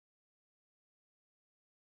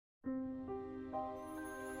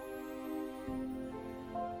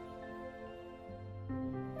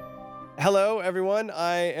Hello, everyone.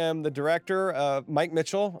 I am the director, Mike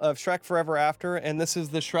Mitchell of Shrek Forever After, and this is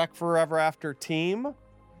the Shrek Forever After team. Why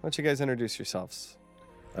don't you guys introduce yourselves?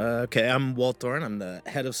 Okay, I'm Walt Dohrn. I'm the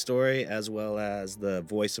head of story as well as the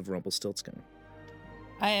voice of Rumpelstiltskin.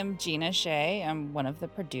 I am Gina Shay. I'm one of the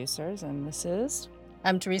producers, and this is...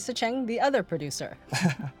 I'm Teresa Cheng, the other producer.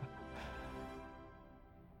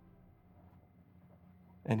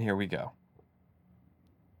 And here we go.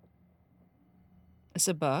 It's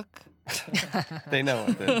a book. They know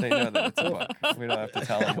they know that it's a book. We don't have to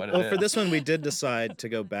tell them what it is. Well, for this one, we did decide to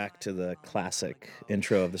go back to the classic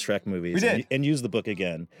intro of the Shrek movies. We did. And use the book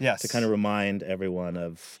again. Yes. To kind of remind everyone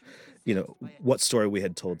of, what story we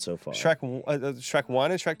had told so far. Shrek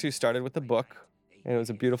 1 and Shrek 2 started with the book, and it was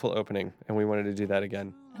a beautiful opening, and we wanted to do that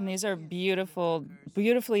again. And these are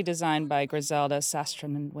beautifully designed by Griselda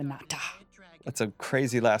Sastranwinata. That's a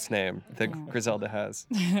crazy last name that Griselda has.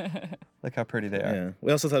 Look how pretty they are. Yeah.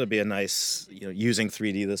 We also thought it'd be a nice, using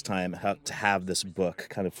 3D this time, to have this book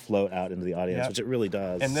kind of float out into the audience, which it really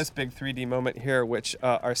does. And this big 3D moment here, which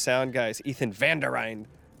our sound guys, Ethan van der Rijn,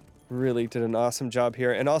 really did an awesome job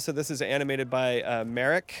here. And also, this is animated by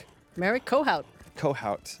Merrick Kohout,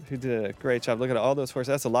 who did a great job. Look at all those horses.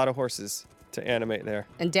 That's a lot of horses to animate there.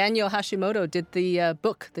 And Daniel Hashimoto did the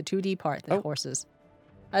book, the 2D part, the horses.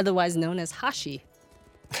 Otherwise known as Hashi.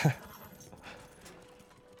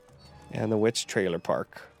 And the Witch Trailer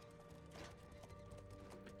Park.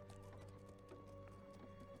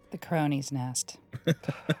 The Crownie's Nest.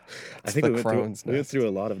 I think we went through a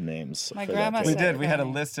lot of names. My grandma We said did. We had a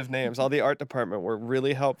Crownie. list of names. All the art department were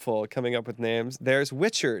really helpful coming up with names. There's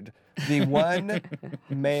Witchard, the one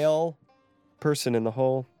male person in the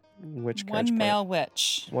whole witch One male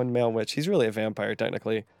witch. One male witch. He's really a vampire,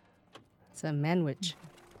 technically. It's a man witch.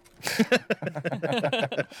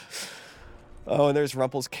 Oh, and there's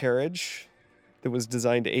Rumpel's carriage that was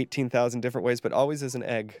designed 18,000 different ways, but always as an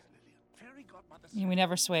egg. Yeah, we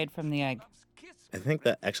never swayed from the egg. I think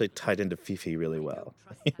that actually tied into Fifi really well.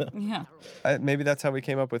 Yeah. Maybe that's how we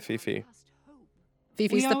came up with Fifi.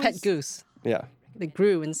 Fifi's the pet goose. Yeah. That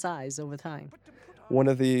grew in size over time. One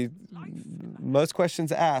of the most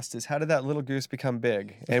questions asked is, how did that little goose become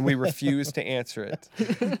big? And we refuse to answer it.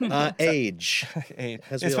 Age.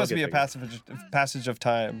 It's supposed to be a passage of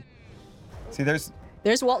time. See, there's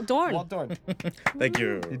Walt Dohrn. Walt Dohrn. Thank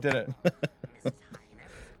you. He did it.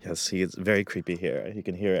 Yes, he is very creepy here. You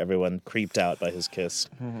can hear everyone creeped out by his kiss.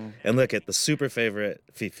 Mm-hmm. And look at the super favorite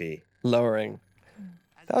Fifi. Lowering.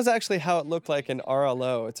 That was actually how it looked like in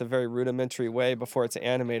RLO. It's a very rudimentary way before it's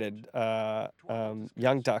animated.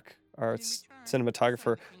 Young Duck, our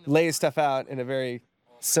cinematographer, lays stuff out in a very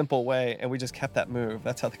simple way, and we just kept that move.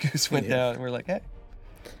 That's how the goose went down. And we're like, hey.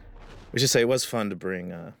 We should say it was fun to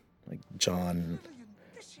bring John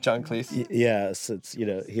Cleese. Yes, it's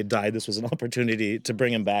he had died. This was an opportunity to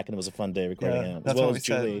bring him back, and it was a fun day recording him. That's as well what we as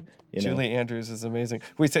Julie. said. Julie Andrews is amazing.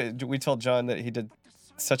 We told John that he did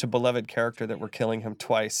such a beloved character that we're killing him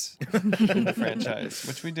twice in the franchise,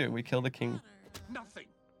 which we do. We kill the king. Nothing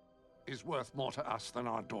is worth more to us than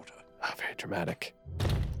our daughter. Oh, very dramatic.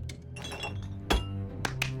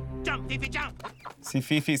 Jump, Fifi, jump! See,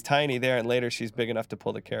 Fifi's tiny there, and later she's big enough to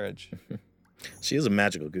pull the carriage. She is a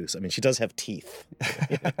magical goose. I mean, she does have teeth.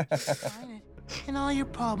 And all your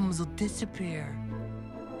problems will disappear.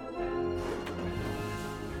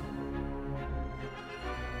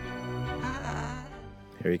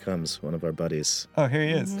 Here he comes, one of our buddies. Oh, here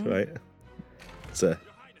he is. Right? It's a...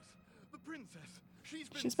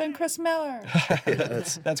 She's been Chris Miller.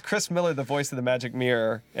 That's Chris Miller, the voice of the Magic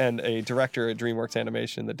Mirror, and a director at DreamWorks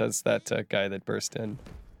Animation that does that guy that burst in.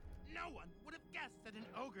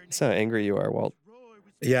 That's how angry you are, Walt.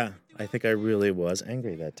 Yeah, I think I really was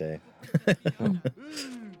angry that day.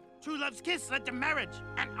 True love's kiss led to marriage,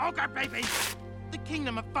 an ogre baby. The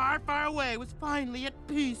kingdom of far, far away was finally at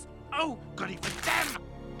peace. Oh, goody for them!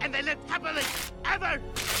 And they lived happily ever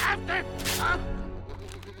after.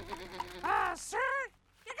 Sir,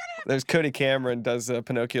 you're gonna... There's Cody Cameron does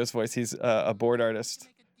Pinocchio's voice. He's a board artist,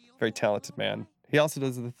 very talented man. He also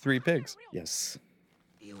does the Three Pigs. Yes.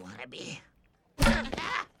 You wanna be?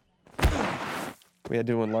 We had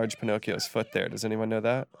to enlarge Pinocchio's foot there. Does anyone know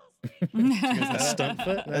that? Stunt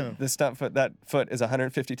foot? No. The stunt foot, that foot is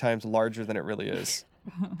 150 times larger than it really is.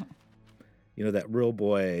 That real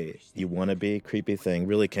boy you want to be creepy thing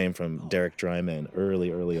really came from Derek Dryman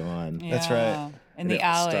early on. Yeah. That's right. In the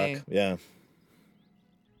alley. Stuck. Yeah.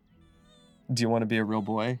 Do you want to be a real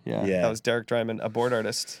boy? Yeah. That was Derek Dryman, a board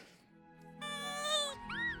artist.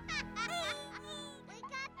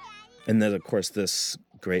 And then, of course, this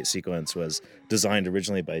great sequence was designed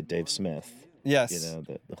originally by Dave Smith. Yes. You know,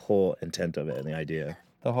 the whole intent of it and the idea.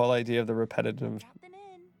 The whole idea of the repetitive.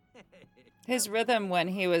 His rhythm when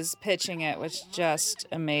he was pitching it was just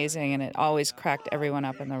amazing, and it always cracked everyone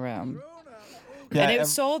up in the room. Yeah, And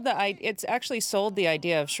it's actually sold the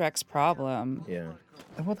idea of Shrek's problem. Yeah.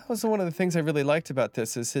 well, that was one of the things I really liked about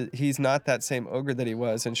this is he's not that same ogre that he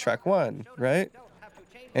was in Shrek 1, right?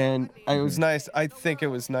 And it was nice. I think it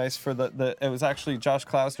was nice for it was actually Josh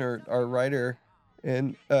Klausner, our writer,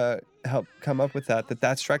 and helped come up with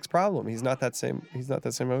that's Shrek's problem. He's not that same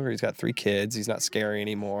ogre. He's got 3 kids. He's not scary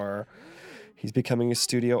anymore. He's becoming a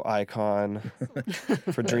studio icon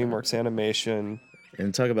for DreamWorks Animation.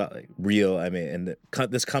 And talk about like real, I mean, and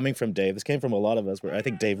this coming from Dave, this came from a lot of us where I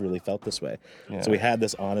think Dave really felt this way. Yeah. So we had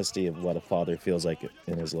this honesty of what a father feels like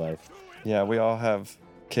in his life. Yeah, we all have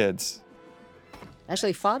kids.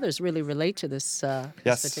 Actually, fathers really relate to this,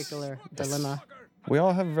 Yes. this particular dilemma. We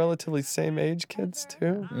all have relatively same age kids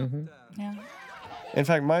too. Mm-hmm. Yeah. In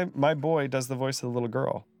fact, my boy does the voice of the little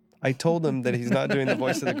girl. I told him that he's not doing the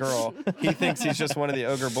voice of the girl. He thinks he's just one of the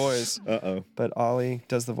ogre boys. Uh-oh. But Ollie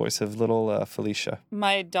does the voice of little Felicia.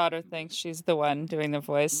 My daughter thinks she's the one doing the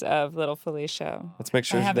voice of little Felicia. Let's make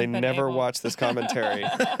sure I they haven't been never able. watch this commentary.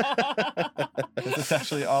 It's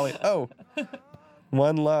actually Ollie. Oh,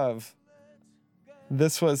 One Love.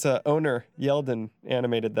 This was owner Yeldon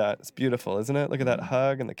animated that. It's beautiful, isn't it? Look at that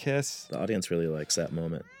hug and the kiss. The audience really likes that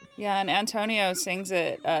moment. Yeah, and Antonio sings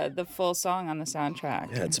it, the full song on the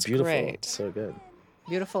soundtrack. Yeah, it's beautiful. Great. It's so good.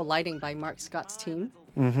 Beautiful lighting by Mark Scott's team.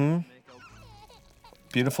 Mm-hmm.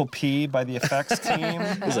 Beautiful pee by the effects team.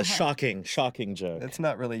 It was a shocking joke. It's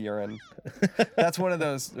not really urine. That's one of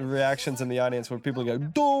those reactions in the audience where people go,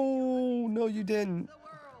 no, you didn't.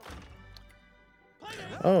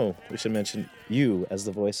 Oh, we should mention you as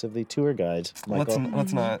the voice of the tour guide, Michael.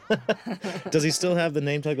 Let's not. Does he still have the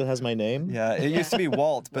name tag that has my name? Yeah, it used to be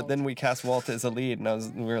Walt, but then we cast Walt as a lead,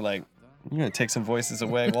 and we were like, you're going to take some voices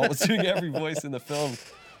away. Walt was doing every voice in the film.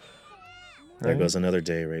 There Right? goes another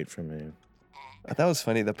day rate for me. That was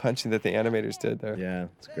funny, the punching that the animators did there. Yeah,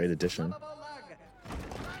 it's a great addition.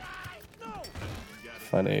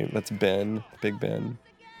 Funny. That's Ben, Big Ben.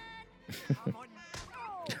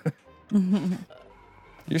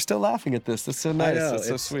 You're still laughing at this. That's so nice. know, That's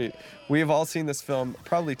so it's- sweet. We have all seen this film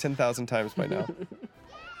probably 10,000 times by now.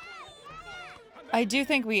 I do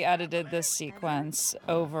think we edited this sequence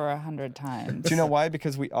over 100 times. Do you know why?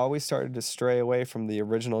 Because we always started to stray away from the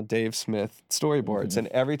original Dave Smith storyboards. And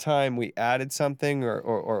every time we added something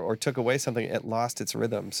or took away something, it lost its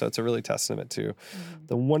rhythm. So it's a really testament to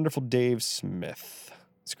the wonderful Dave Smith.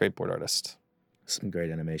 He's a great board artist. Some great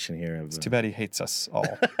animation here. Of, It's too bad he hates us all.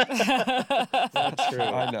 not true.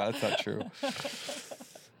 I know, that's not true.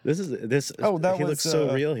 This. Oh, that he was looks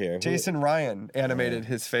so real here. Jason Ryan animated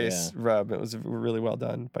his face Yeah. rub. It was really well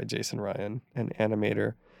done by Jason Ryan, an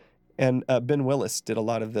animator. And Ben Willis did a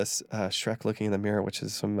lot of this Shrek looking in the mirror, which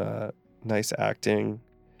is some nice acting.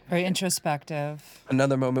 Very introspective.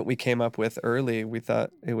 Another moment we came up with early, we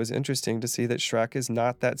thought it was interesting to see that Shrek is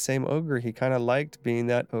not that same ogre. He kind of liked being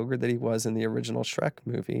that ogre that he was in the original Shrek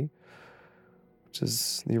movie, which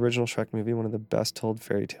is the original Shrek movie, one of the best told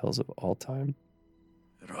fairy tales of all time.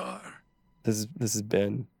 This is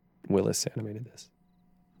Ben Willis animated this.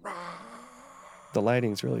 The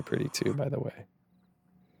lighting's really pretty too, by the way.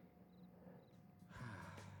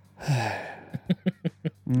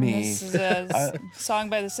 Me. This is a song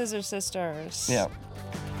by the Scissor Sisters. Yeah.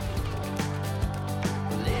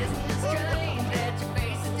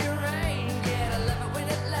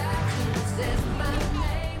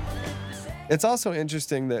 It's also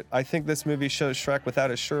interesting that I think this movie shows Shrek without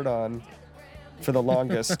his shirt on for the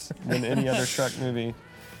longest than any other Shrek movie.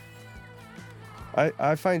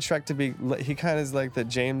 I find Shrek to be, he kind of is like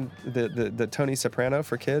the Tony Soprano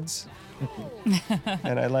for kids.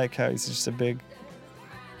 And I like how he's just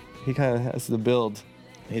he kind of has the build.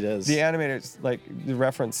 He does. The animators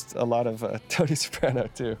referenced a lot of Tony Soprano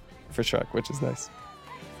too for Shrek, which is nice.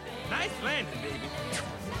 Nice landing, baby.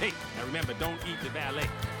 Hey, now remember, don't eat the valet.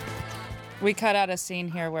 We cut out a scene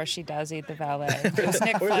here where she does eat the valet. It was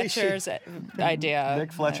Nick Fletcher's idea.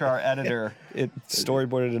 Nick Fletcher, our editor, it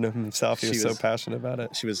storyboarded it himself. He was so passionate about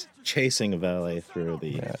it. She was chasing a valet through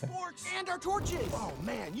the. And our torches. Oh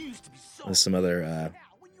man, you used to be so. There's some other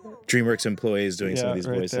DreamWorks employees doing some of these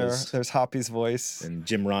right voices. there. There's Hoppy's voice. And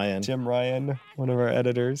Jim Ryan. Jim Ryan, one of our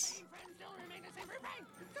editors.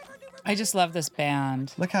 I just love this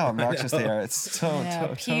band. Look how obnoxious they are. It's so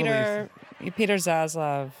Peter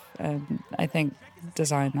Zaslav, I think,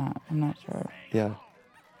 designed that. I'm not sure. Yeah.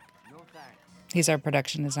 He's our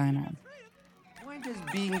production designer. Why just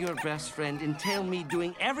being your best friend entail me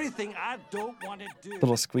doing everything I don't want to do?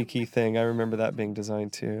 Little squeaky thing. I remember that being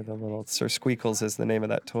designed too. The little Sir Squeakles is the name of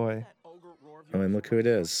that toy. Oh, and look who it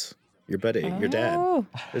is. Your buddy, your dad. Oh.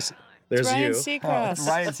 There's Ryan you. Seacrest.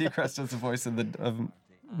 Ryan Seacrest is the voice of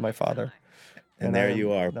my father. And there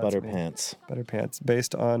you are, that's me. Butterpants. Butterpants,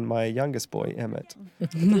 based on my youngest boy, Emmett.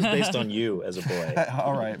 It was based on you as a boy.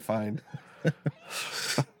 All right, fine.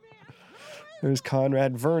 There's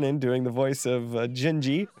Conrad Vernon doing the voice of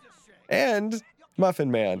Gingy and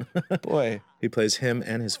Muffin Man. Boy. He plays him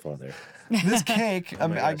and his father. This cake,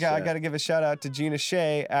 I gosh, got to give a shout out to Gina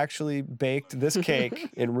Shay, actually baked this cake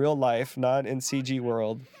in real life, not in CG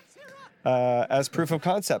world, as proof of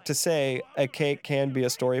concept to say a cake can be a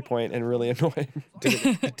story point and really annoying.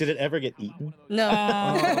 Did it ever get eaten? No.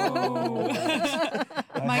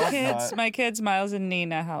 My kids, Miles and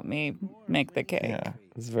Nina, helped me make the cake. Yeah,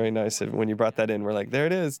 it's very nice. When you brought that in, we're like, there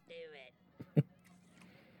it is. A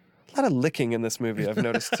lot of licking in this movie, I've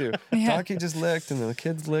noticed too. Yeah. Donkey just licked, and the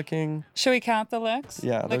kids licking. Should we count the licks?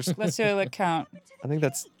 Yeah, Let's do a lick count. I think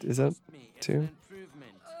is that 2?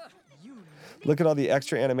 Look at all the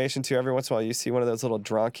extra animation too. Every once in a while, you see one of those little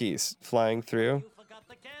dronkies flying through.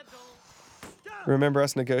 Remember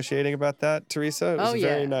us negotiating about that, Teresa? It was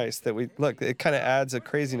very nice that look. It kind of adds a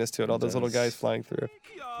craziness to it. All those little guys flying through.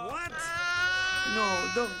 What? No,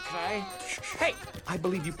 don't cry. Hey, I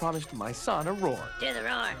believe you promised my son a roar. Do the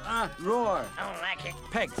roar. Roar. I don't like it.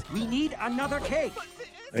 Pegs, we need another cake.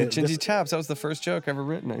 And Gingy Chaps, that was the first joke ever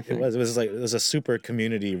written, I think. It was a super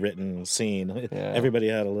community written scene. Yeah. Everybody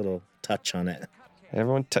had a little touch on it.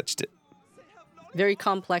 Everyone touched it. Very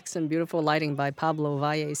complex and beautiful lighting by Pablo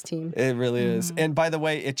Valle's team. It really is. And by the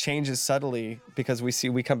way, it changes subtly because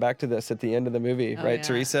we come back to this at the end of the movie, right, yeah.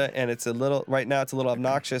 Teresa? And it's right now it's a little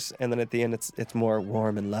obnoxious, and then at the end it's more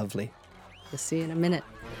warm and lovely. You'll see in a minute.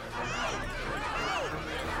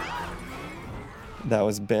 That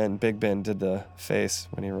was Ben. Big Ben did the face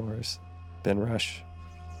when he roars. Ben Rush.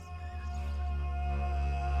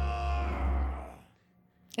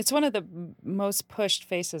 It's one of the most pushed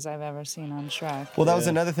faces I've ever seen on Shrek. Well, that was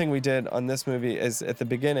another thing we did on this movie is at the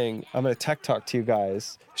beginning, I'm going to tech talk to you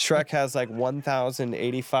guys. Shrek has like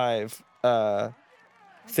 1,085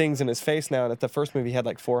 things in his face now, and at the first movie he had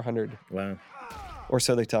like 400. Wow. Or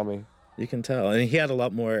so they tell me. You can tell. And he had a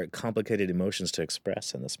lot more complicated emotions to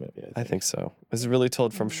express in this movie, I think so. This is really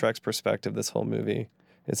told from Shrek's perspective, this whole movie.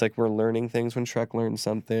 It's like we're learning things when Shrek learns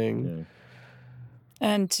something. Yeah.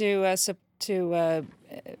 And to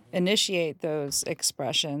initiate those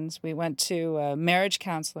expressions, we went to marriage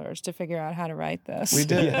counselors to figure out how to write this. We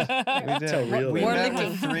did. Yeah. We did. We More met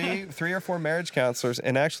licking. with three or four marriage counselors,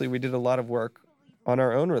 and actually we did a lot of work on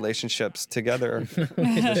our own relationships together,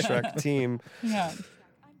 the Shrek team. Yeah.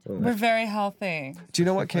 We're very healthy. Do you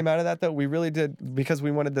know what came out of that, though? We really did, because we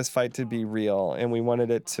wanted this fight to be real, and we wanted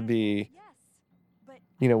it to be,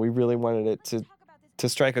 we really wanted it to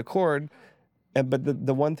strike a chord. But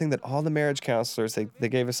the one thing that all the marriage counselors, they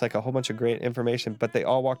gave us like a whole bunch of great information, but they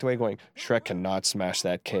all walked away going, Shrek cannot smash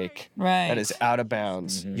that cake. Right. That is out of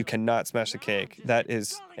bounds. You cannot smash the cake. That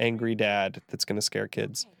is angry dad that's going to scare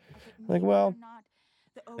kids. Like, well.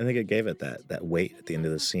 I think it gave it that weight at the end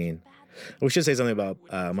of the scene. We should say something about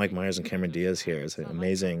Mike Myers and Cameron Diaz here. It's an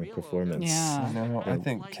amazing performance. Yeah. No, I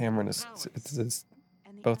think Cameron is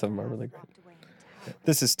both of them are really great.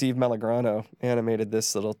 This is Steve Malagrano animated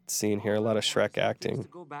this little scene here. A lot of Shrek acting.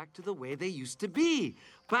 Go back to the way they used to be.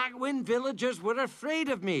 Back when villagers were afraid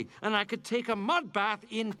of me, and I could take a mud bath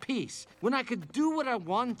in peace. When I could do what I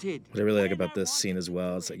wanted. What I really like about this scene as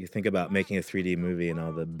well is that you think about making a 3D movie and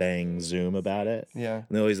all the bang zoom about it. Yeah.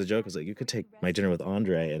 And always the joke was like, you could take My Dinner with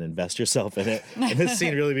Andre and invest yourself in it. And this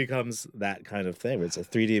scene really becomes that kind of thing where it's a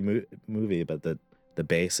 3D movie, but the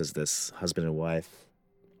base is this husband and wife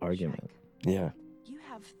argument. Yeah. You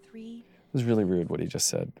have 3. It was really rude what he just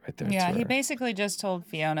said right there. Yeah, to he her. basically just told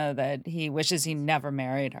Fiona that he wishes he never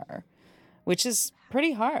married her, which is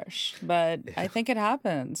pretty harsh, but I think it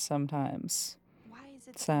happens sometimes. Why is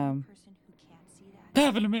it So- the person who can't see that?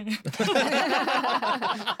 Happened to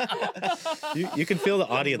me. You can feel the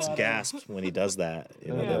audience gasp when he does that.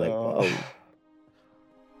 They're like, whoa.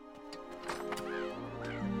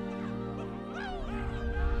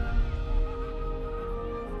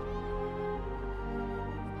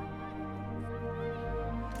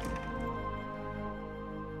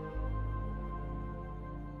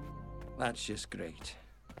 That's just great.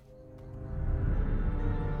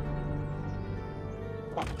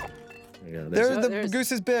 Yeah, There, the there's-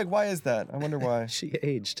 goose is big. Why is that? I wonder why. she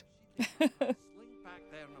aged. Lean back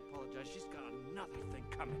there and apologize. She's got another thing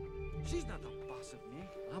coming. She's not the boss of me.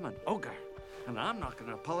 I'm an ogre, and I'm not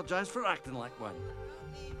going to apologize for acting like one.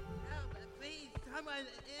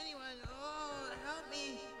 Anyone, oh, help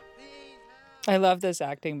me. Please I love this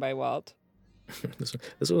acting by Walt. This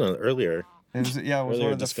was one of the earlier. It was one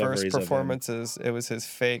Earlier of the first discoveries of him. performances. It was his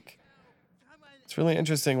fake. It's really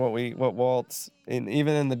interesting what Walt's, and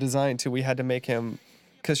even in the design too, we had to make him,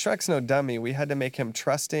 because Shrek's no dummy, we had to make him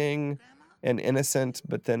trusting and innocent,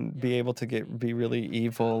 but then be able to be really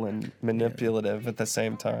evil and manipulative at the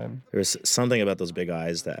same time. There's something about those big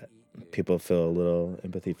eyes that people feel a little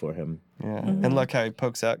empathy for him. Yeah, and look how he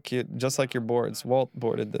pokes out cute, just like your boards. Walt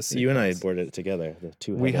boarded this. You and I sequence. boarded it together. The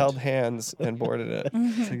two. We held hands and boarded it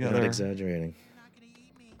I'm not together. exaggerating.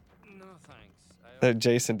 No thanks.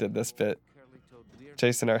 Jason did this bit.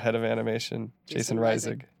 Jason, our head of animation, Jason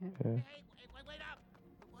Reisig. Yeah.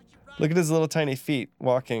 Look at his little tiny feet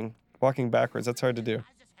walking backwards. That's hard to do.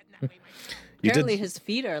 You Apparently, did. his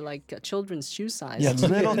feet are like a children's shoe size. Yeah,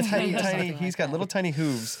 little tiny. Something He's like got that. little tiny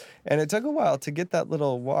hooves, and it took a while to get that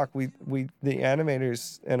little walk. The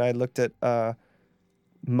animators and I looked at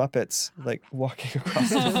Muppets like walking across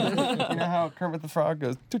the floor. You know how Kermit the Frog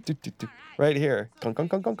goes toot, toot, toot, toot, right here. Gong, gong,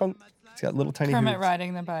 gong, gong, gong. He's got little tiny Kermit hooves.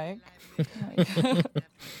 riding the bike.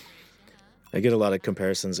 I get a lot of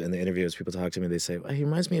comparisons in the interviews. People talk to me. They say, well, "He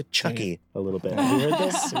reminds me of Chucky a little bit." Have you heard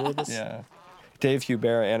this? You heard this? Yeah. Dave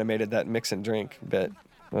Hubera animated that mix and drink bit.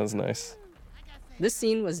 That was nice. This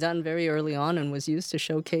scene was done very early on and was used to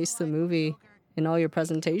showcase the movie in all your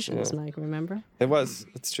presentations, Mike, remember? It was.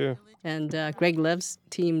 It's true. And Greg Lev's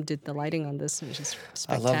team did the lighting on this, which is I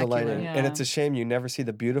spectacular. love the lighting. Yeah. And it's a shame you never see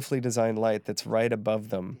the beautifully designed light that's right above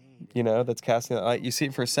them. You know, that's casting that light. You see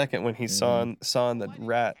it for a second when he's sawing the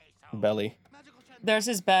rat belly. There's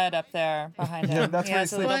his bed up there behind him. that's He where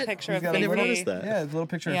has a he little sleeps. picture He's of got a Fifi. I never noticed that. Yeah, there's a little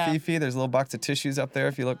picture Yeah. of Fifi. There's a little box of tissues up there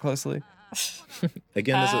if you look closely.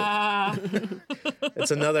 Again, this Ah.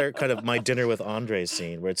 it's another kind of My Dinner with Andre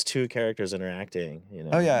scene where it's two characters interacting. You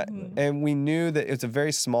know. Oh yeah, and we knew that it's a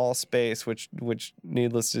very small space, which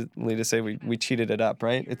needlessly to say, we cheated it up,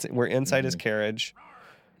 right? We're inside his carriage.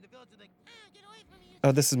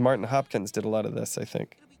 Oh, this is Martin Hopkins did a lot of this, I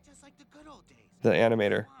think. It'll be just like the good old days. The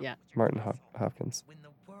animator, Yeah. Martin Hopkins. When the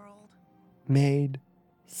world Made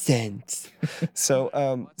sense. So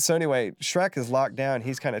anyway, Shrek is locked down.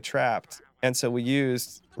 He's kind of trapped, and so we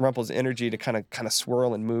used Rumpel's energy to kind of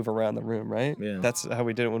swirl and move around the room, right? Yeah. That's how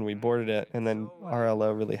we did it when we boarded it, and then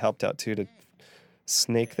RLO really helped out too to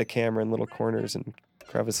snake the camera in little corners and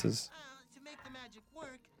crevices. to make the magic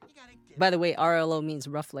work, you gotta get By the way, RLO means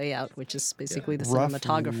rough layout, which is basically the Rough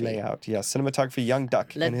cinematography. layout, yeah, cinematography. Young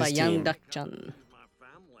Duck Led and by his Young team. Duck Chun.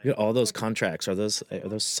 You got all those contracts. Are those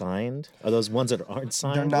signed? Are those ones that aren't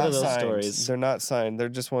signed? They're What not are those signed. stories? They're not signed. They're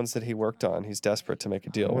just ones that he worked on. He's desperate to make a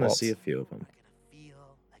deal. I want to Walt. see a few of them. feel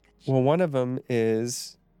like a Well, one of them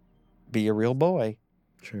is be a real boy.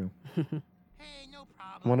 True. hey, no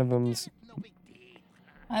problem. One of them's No big deal.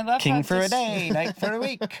 I love king how for a day, night for a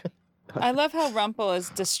week. I love how Rumpel is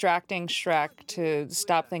distracting Shrek to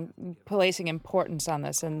stop placing importance on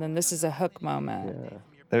this, and then this is a hook moment. Yeah.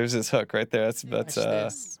 There's his hook right there. That's Watch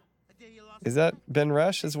this. is that Ben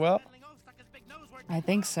Rush as well? I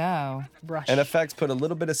think so. Brush. And Effects put a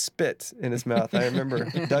little bit of spit in his mouth. I remember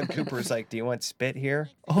Doug Cooper's like, "Do you want spit here?"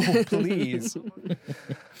 Oh, please.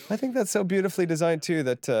 I think that's so beautifully designed too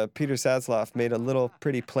that Peter Sadsloff made a little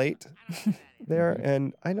pretty plate there,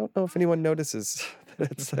 and I don't know if anyone notices that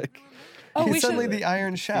it's like. Oh, he's we suddenly should the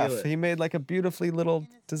Iron Chef. it. He made like a beautifully little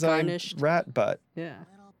designed Garnished. rat butt. Yeah.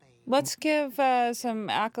 Let's give some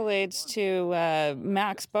accolades to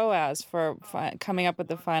Max Boas for coming up with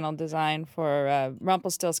the final design for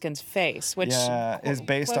Rumpelstiltskin's face, which Is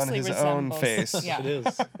based on closely his own resembles- face. Yeah, It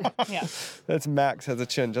is. yeah. That's Max has a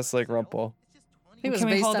chin just like Rumpel. It was Can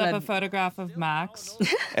we based hold on up a, a photograph of Max?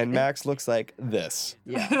 And Max looks like this.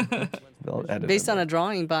 yeah, They'll edit based him. on a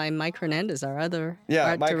drawing by Mike Hernandez, our other Yeah,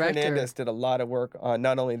 art Mike director. Hernandez did a lot of work on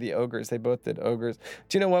not only the ogres, they both did ogres.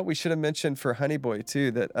 Do you know what? We should have mentioned for Honey Boy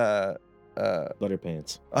too that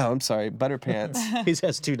Butterpants. oh, I'm sorry, Butterpants. He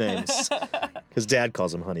has two names. His dad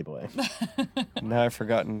calls him Honey Boy. Now I've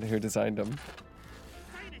forgotten who designed him.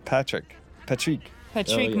 Patrick Patrick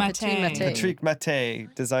yeah. Mate. Mate. Patrick Mate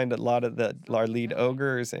designed a lot of our lead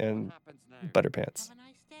ogres and Butterpants.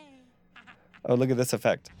 Oh, look at this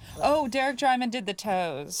effect. Oh, Derek Dryman did the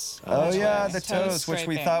toes. Oh yeah, Toe the toes, which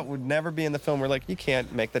we scraping. thought would never be in the film. We're like, you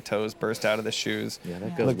can't make the toes burst out of the shoes. Yeah,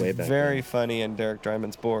 that goes Looked way back. very then. funny in Derek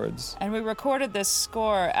Dryman's boards. And we recorded this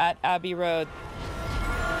score at Abbey Road.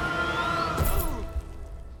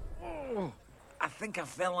 I think I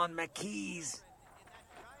fell on my keys.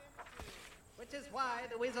 Which is why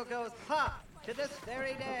the weasel goes pop to this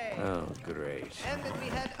very day. Oh, great. And as we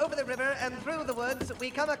head over the river and through the woods, we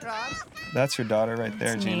come across That's your daughter right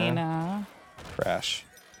there, Gina. Nina. crash.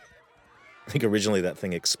 I think originally that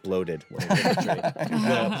thing exploded. When it hit the tree.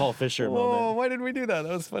 The Paul Fisher Whoa, moment. why did we do that?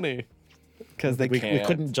 That was funny. Because we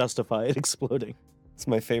couldn't justify it exploding. It's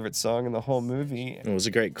my favorite song in the whole movie. It was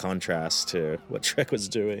a great contrast to what Shrek was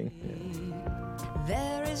doing.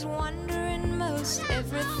 There is wonder in most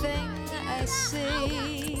everything I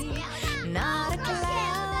see. Not a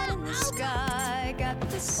cloud in the sky, got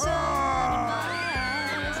the sun in my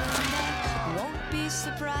eyes, and I won't be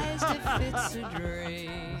surprised if it's a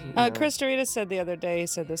dream. Chris Teresa said the other day, he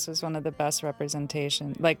said this was one of the best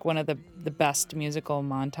representation, like one of the best musical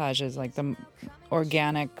montages, like the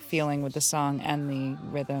organic feeling with the song and the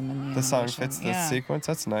rhythm and The song animation. fits the sequence.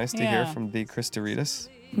 That's nice to hear from the Chris Teresa.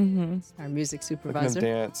 Our music Look at supervisor. him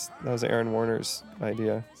dance. That was Aaron Warner's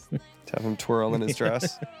idea. To have him twirl in his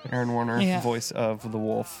dress. Aaron Warner, voice of the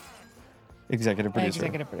Wolf, executive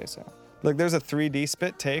producer. Look, there's a 3D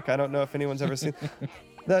spit take. I don't know if anyone's ever seen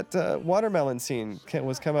that watermelon scene.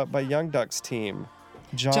 Was come up by Young Duck's team.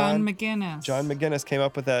 John McGinnis. John McGinnis came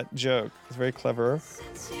up with that joke. It's very clever.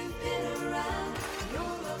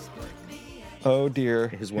 Oh dear.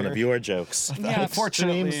 Here's one of your jokes. Yeah.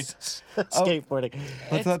 Unfortunately. Skateboarding.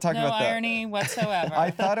 Let's not talk no about that. irony whatsoever.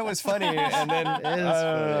 I thought it was funny, and then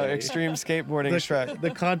funny. extreme skateboarding Shrek.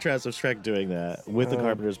 The contrast of Shrek doing that with the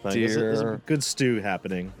Carpenters playing. There's a good stew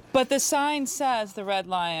happening. But the sign says the Red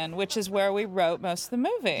Lion, which is where we wrote most of the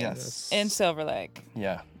movie. Yes. In Silver Lake.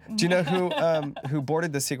 Yeah. Do you know who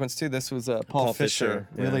boarded the sequence too? This was Paul Fisher.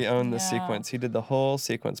 Yeah. Really owned the sequence. He did the whole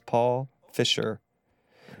sequence. Paul Fisher.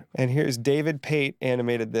 And here's David Pate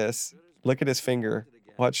animated this. Look at his finger.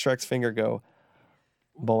 Watch Shrek's finger go.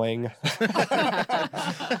 Boing.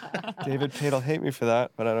 David Pate will hate me for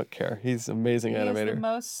that, but I don't care. He's an amazing animator. He's the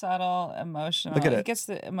most subtle, emotional. Look at He it. gets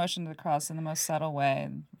the emotion across in the most subtle way.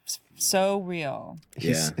 So real.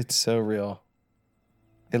 It's so real.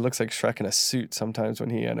 It looks like Shrek in a suit sometimes when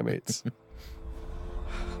he animates.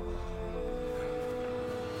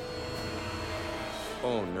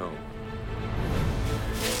 Oh no.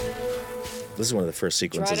 This is one of the first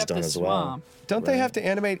sequences Dried up done the as well. swamp. Don't they have to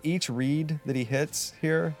animate each reed that he hits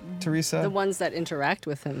here, Teresa? The ones that interact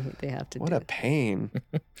with him, they have to What do. a pain.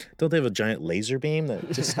 Don't they have a giant laser beam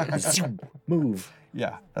that just move?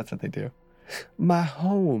 Yeah, that's what they do. My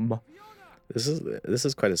home. This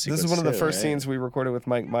is quite a sequence. This is one of the too, first right? scenes we recorded with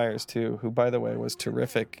Mike Myers too, who by the way was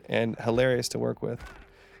terrific and hilarious to work with,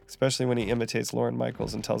 especially when he imitates Lorne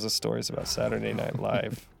Michaels and tells us stories about Saturday Night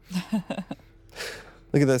Live.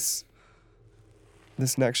 Look at this.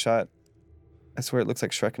 This next shot. I swear it looks like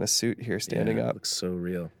Shrek in a suit here standing Yeah, it up. looks so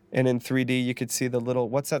real. And in 3D you could see the little,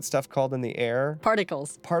 what's that stuff called in the air?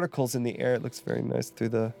 Particles. Particles in the air. It looks very nice through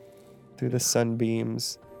the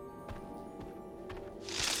sunbeams.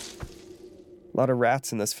 A lot of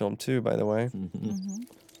rats in this film too, by the way.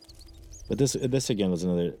 But this again was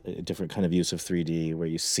another different kind of use of 3D where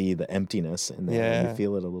you see the emptiness and then you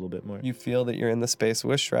feel it a little bit more. You feel that you're in the space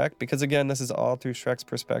with Shrek because again, this is all through Shrek's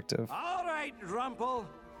perspective. All right, Rumple.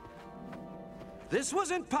 This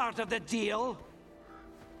wasn't part of the deal.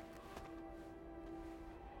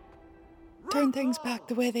 Turn things back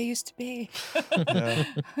the way they used to be.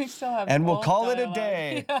 We still have And we'll old call it a dialogue.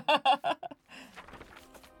 day.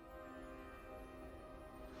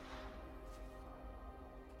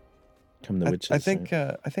 Come the witches. I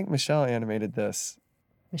think Michelle animated this.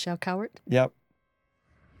 Michelle Cowart? Yep.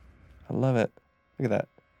 I love it. Look at that.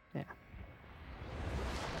 Yeah.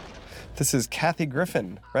 This is Kathy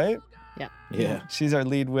Griffin, right? Yeah. Yeah. She's our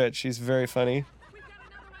lead witch. She's very funny.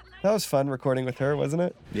 That was fun recording with her, wasn't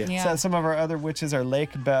it? Yeah. Yeah. So some of our other witches are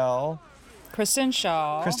Lake Bell, Kristen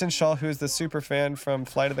Shaw. Kristen Shaw, who's the super fan from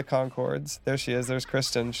Flight of the Conchords. There she is. There's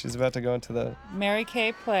Kristen. She's about to go into the Mary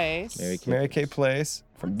Kay Place. Mary Kay Place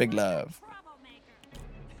from Big Love.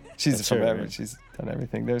 She's That's from her, every. right? She's done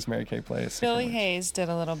everything. There's Mary Kay Place. Billy Hayes did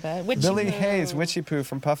a little bit. Witchy Billy Poo. Hayes, Witchy Poo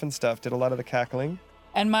from Puff and Stuff, did a lot of the cackling.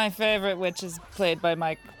 And my favorite witch is played by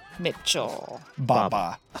Mike Mitchell.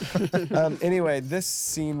 Baba. Anyway, this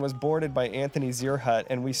scene was boarded by Anthony Zierhut,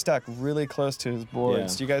 and we stuck really close to his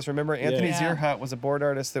boards. Yeah. Do you guys remember? Anthony Yeah. Zierhut was a board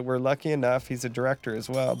artist that we're lucky enough, he's a director as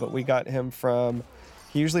well, but we got him from,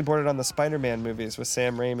 he usually boarded on the Spider-Man movies with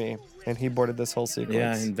Sam Raimi, and he boarded this whole sequence.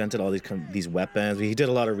 Yeah, he invented all these weapons. He did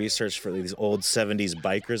a lot of research for these old 70s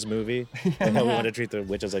bikers movie. And how we want to treat the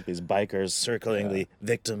witches like these bikers circling the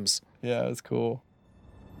victims. Yeah, it was cool.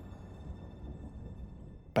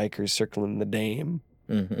 Bikers circling the dame.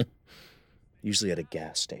 Mm-hmm. Usually at a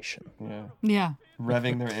gas station. Yeah. Yeah.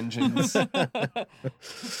 Revving their engines. But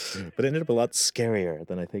it ended up a lot scarier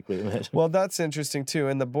than I think we imagined. Well, that's interesting too.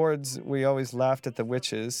 In the boards, we always laughed at the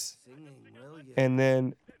witches. And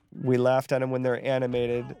then we laughed at them when they're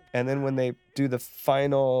animated, and then when they do the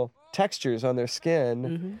final textures on their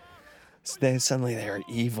skin, they are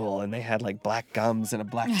evil, and they had like black gums and a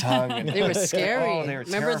black tongue. And They were scary. Oh, they were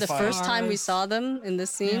Remember the terrifying. first time we saw them in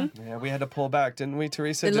this scene? Yeah, we had to pull back, didn't we,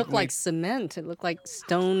 Teresa? It looked Didn't we- like cement. It looked like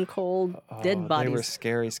stone cold dead bodies. They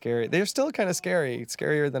were scary. They're still kind of scary,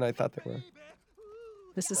 scarier than I thought they were.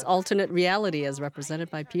 This is alternate reality as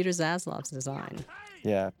represented by Peter Zaslav's design.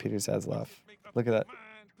 Yeah, Peter Zaslav. Look at that.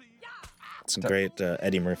 Some great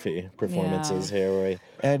Eddie Murphy performances here. Where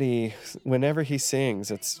Eddie, whenever he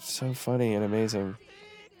sings, it's so funny and amazing.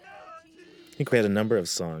 I think we had a number of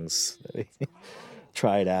songs that he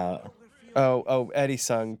tried out. Oh, Eddie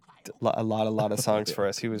sung a lot of songs for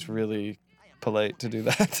us. He was really polite to do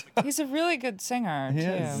that. He's a really good singer, too.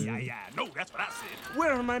 is. Yeah, no, that's what I said.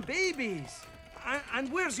 Where are my babies?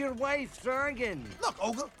 And where's your wife, Dragon? Look,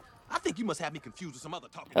 Olga, I think you must have me confused with some other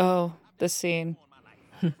talking. Oh, this scene.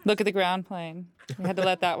 Look at the ground plane. We had to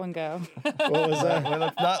let that one go. What was that?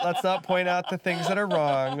 Well, let's not point out the things that are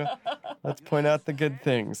wrong. Let's point out the good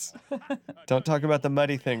things. Don't talk about the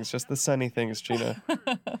muddy things, just the sunny things, Gina.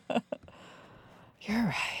 You're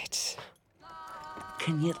right.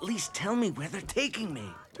 Can you at least tell me where they're taking me?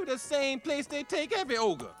 To the same place they take every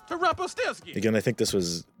Olga, to Rumpelstiltskin. Again, I think this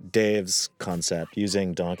was Dave's concept,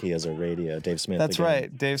 using Donkey as a radio. Dave Smith. That's again.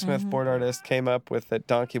 right. Dave Smith, board artist, came up with that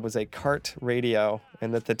Donkey was a cart radio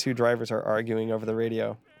and that the two drivers are arguing over the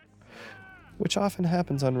radio, which often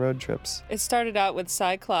happens on road trips. It started out with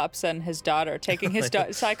Cyclops and his daughter taking his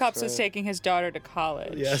Cyclops was taking his daughter to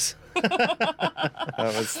college. Yes.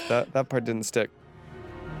 That part didn't stick.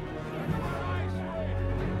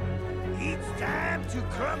 It's time to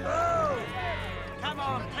crumble. Come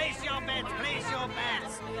on, place your bets, place your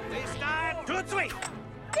bets. This time, 2 and 3.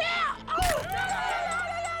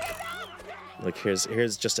 Like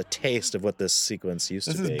here's just a taste of what this sequence used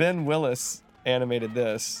This to is be. Ben Willis animated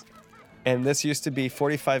this, and this used to be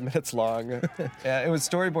 45 minutes long. It was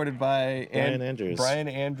storyboarded by Brian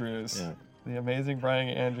Andrews. Yeah. The amazing Brian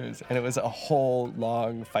Andrews, and it was a whole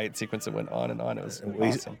long fight sequence that went on and on. It was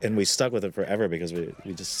awesome. And we stuck with it forever because we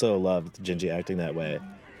just so loved Gingy acting that way.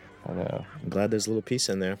 I know. I'm glad there's a little piece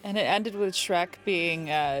in there. And it ended with Shrek being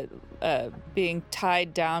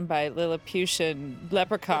tied down by Lilliputian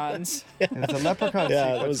leprechauns. It's a leprechaun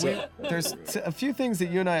Yeah, that sequence. There's a few things that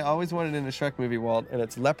you and I always wanted in a Shrek movie, Walt, and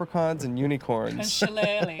it's leprechauns and unicorns. And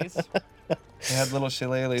shillelaghs. They had little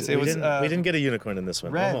shillelaghs. We didn't get a unicorn in this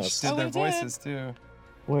one. Reg Almost. did Oh, their we did. voices too.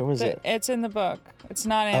 Where was it? It's in the book. It's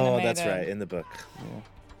not animated. Oh, that's right, in the book.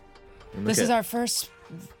 And This look is at our first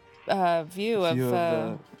view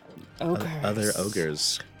of ogres. other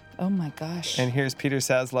ogres. Oh my gosh. And here's Peter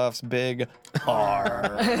Saslav's big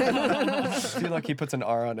R. I feel like he puts an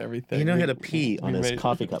R on everything. You know, he had a P on his made-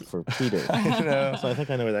 coffee cup for Peter. I know. So I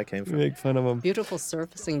think I know where that came We from. make fun of him. Beautiful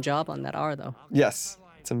surfacing job on that R, though. Yes,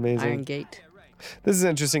 it's amazing. Iron Gate. This is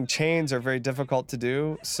interesting. Chains are very difficult to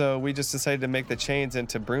do, so we just decided to make the chains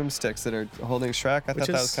into broomsticks that are holding Shrek. I thought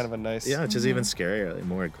that was kind of a nice. Yeah, which is even scarier, like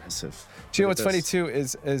more aggressive. Do you know Look what's at funny this. too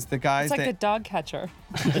is the guys it's like a that dog catcher.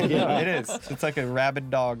 yeah, it is. It's like a rabid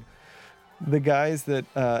dog. The guys that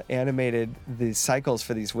animated the cycles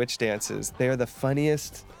for these witch dances, they are the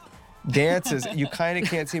funniest dances. You kind of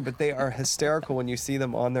can't see, but they are hysterical when you see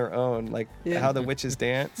them on their own, like how the witches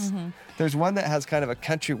dance. There's one that has kind of a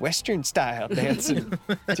country western style dancing. Do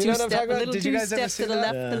you know what I'm talking about? Did you guys ever see to the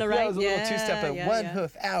that? left and the right. Yeah, it was a little two-step, one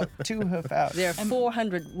hoof out, two hoof out. There are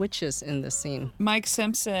 400 witches in this scene. Mike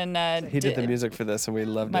Simpson. He did the music for this, and we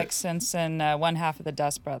loved Mike it. Simpson, one half of the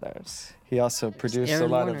Dust Brothers. He also produced Aaron a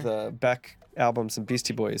lot Warner. of the Beck albums and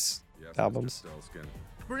Beastie Boys albums.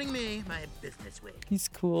 Bring me my business wig. He's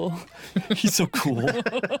cool. He's so cool.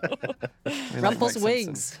 Rumpel's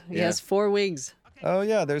wigs. He has 4 wigs. Oh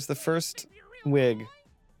yeah, there's the first wig.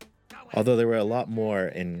 Although there were a lot more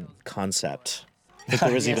in concept. I think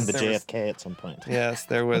there was even the there was- JFK at some point. Yes,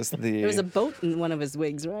 there was the. There was a boat in one of his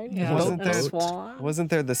wigs, right? Yeah. A boat Wasn't and a there- swan. Wasn't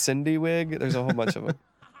there the Cindy wig? There's a whole bunch of them.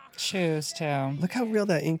 Shoes, too. Look how real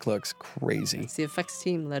that ink looks. Crazy. It's the effects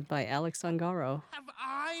team led by Alex Ongaro. Have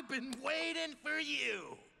I been waiting for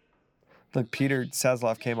you? Look, Peter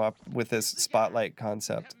Saslav came up with this spotlight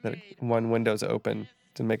concept that one window's open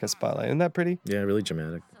to make a spotlight. Isn't that pretty? Yeah, really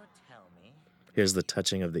dramatic. Here's the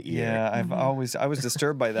touching of the ear. Yeah, I was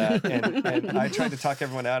disturbed by that, and I tried to talk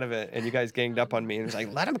everyone out of it, and you guys ganged up on me and was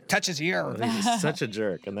like, let him touch his ear. He's such a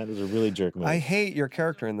jerk, and that is a really jerk move. I hate your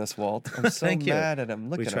character in this, Walt. I'm so Thank you. mad at him.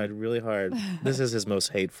 Look we at tried him. really hard. This is his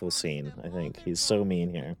most hateful scene, I think. He's so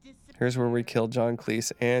mean here. Here's where we killed John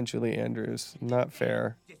Cleese and Julie Andrews. Not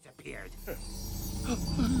fair. Disappeared.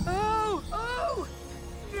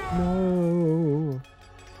 No.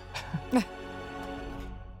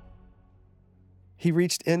 He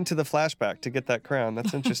reached into the flashback to get that crown.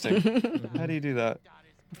 That's interesting. How do you do that?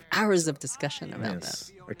 Hours of discussion about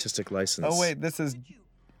that. Artistic license. Oh, wait, this is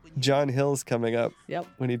John Hill's coming up Yep.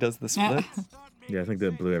 when he does the splits. Yeah, I think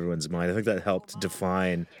that blew everyone's mind. I think that helped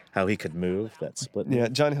define how he could move, that split. Yeah,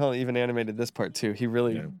 John Hill even animated this part too.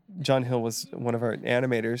 John Hill was one of our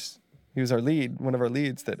animators. He was one of our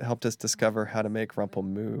leads that helped us discover how to make Rumple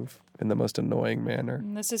move in the most annoying manner.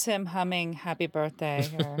 And this is him humming "Happy Birthday"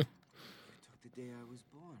 here.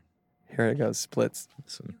 Here it goes, splits.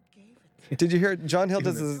 Did you hear John Hill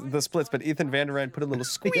does the splits, but Ethan Van Der Rijn put a little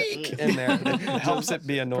squeak in there that helps it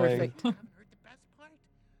be annoying. Perfect.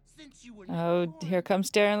 Oh, here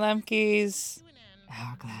comes Darren Lemke's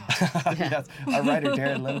hourglass. Yes, our writer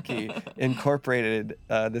Darren Lemke incorporated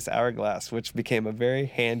this hourglass, which became a very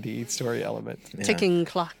handy story element. Yeah. Ticking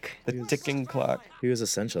clock. The ticking clock. He was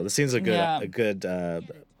essential. This seems a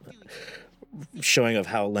good showing of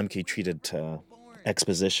how Lemke treated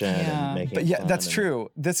exposition and making. But yeah, fun that's and-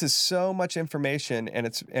 true. This is so much information,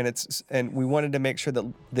 and we wanted to make sure that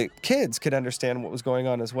the kids could understand what was going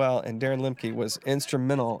on as well. And Darren Lemke was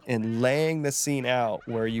instrumental in laying the scene out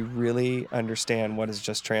where you really understand what has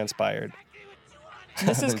just transpired.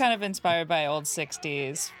 This is kind of inspired by old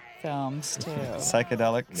 '60s films too.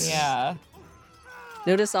 Psychedelic. Yeah.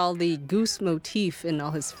 Notice all the goose motif in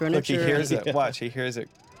all his Look, furniture. he hears it. Watch, he hears it.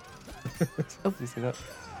 Oh. You see that?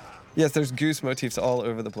 Yes, there's goose motifs all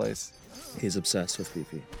over the place. He's obsessed with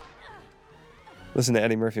Fifi. Listen to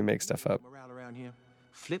Eddie Murphy make stuff up. Morale around here.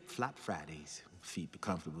 Flip flop Fridays. Feet be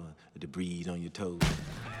comfortable with the breeze on your toes.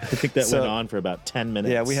 I think that went on for about 10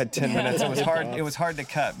 minutes. Yeah, we had 10 minutes. It was hard. It was hard to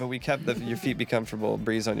cut, but we kept your feet be comfortable,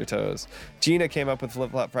 breeze on your toes. Gina came up with Flip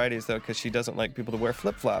Flop Fridays though, because she doesn't like people to wear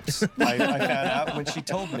flip flops. I found out when she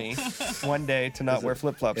told me one day to not wear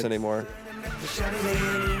flip flops anymore.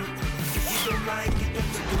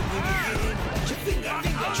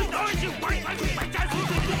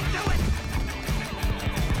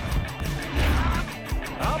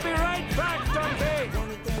 I'll be right back,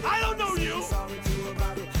 Dumpy. I don't know you.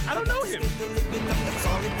 I don't know him.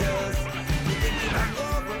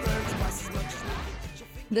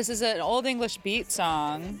 This is an old English beat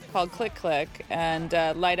song called "Click Click," and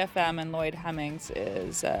Light FM and Lloyd Hemmings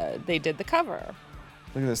they did the cover.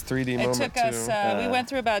 Look at this 3D It moment took us. We went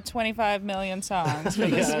through about 25 million songs for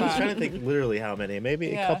this I was trying to one. think literally how many.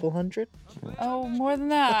 Maybe a couple hundred? Oh, more than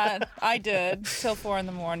that. I did till 4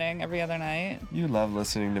 a.m. every other night. You love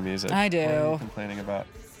listening to music. I do. What are you complaining about?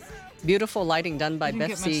 Beautiful lighting done by Didn't get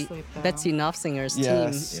much Betsy sleep, though. Betsy Knopfsinger's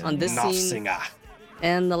team on this scene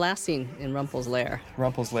and the last scene in Rumple's lair.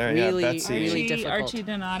 Rumple's lair, Really, yeah, Betsy. really difficult. Archie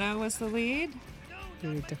Donato was the lead.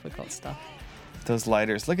 Really difficult stuff. Those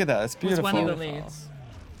lighters. Look at that. It's Was beautiful. one of the leads.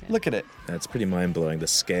 Look at it. That's pretty mind-blowing, the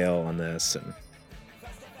scale on this. And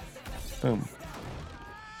Boom.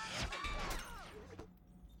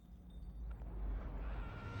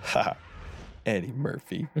 Ha. Eddie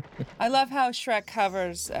Murphy. I love how Shrek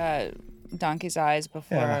covers Donkey's eyes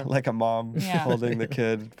before. Yeah, like a mom Yeah. holding the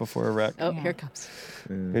kid before a wreck. Oh, here it comes.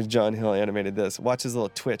 Here's John Hill animated this. Watch his little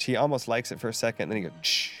twitch. He almost likes it for a second, then he goes,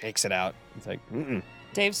 shakes it out. It's like,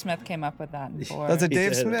 Dave Smith came up with that before. That's a He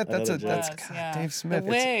Dave did Smith. That's another God, yeah. Dave Smith. The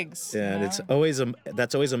wigs. yeah, and it's always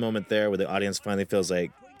that's always a moment there where the audience finally feels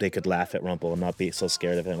like they could laugh at Rumple and not be so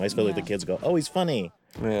scared of him. I always feel like the kids go, "Oh, he's funny,"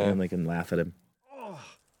 and they can laugh at him.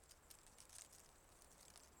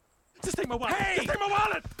 Just take my wallet. Hey! Just take my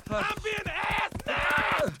wallet. I'm being asked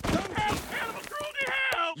now. Animal cruelty,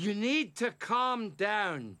 help! You need to calm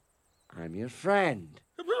down. I'm your friend.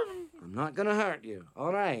 I'm not gonna hurt you,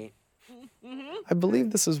 all right? I believe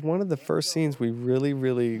this is one of the first scenes we really,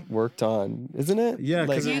 really worked on, isn't it? Yeah,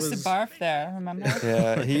 like, He used to barf there, remember?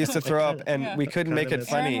 yeah, he used to throw up, and we couldn't make it miss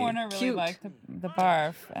it. funny. Aaron Warner really liked the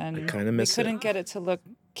barf, and kinda we miss it. couldn't get it to look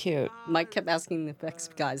cute. Mike kept asking the effects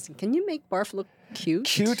guys, "Can you make barf look cute?"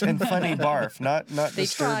 Cute and funny barf, not They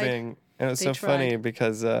disturbing. And it was They so funny tried.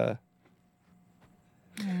 because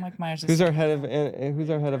Mike Myers is who's our head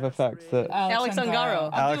of effects? Alex Ungaro.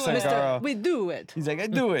 Alex Ungaro. We do it. He's like, I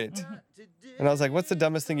do it. And I was like, what's the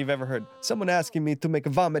dumbest thing you've ever heard? Someone asking me to make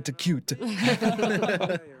a vomit cute.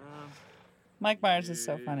 Mike Myers is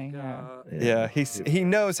so funny. Yeah, he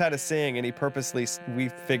knows how to sing, and we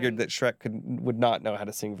figured that Shrek would not know how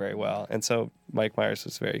to sing very well, and so Mike Myers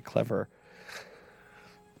was very clever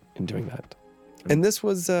in doing that. And this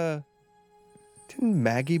was didn't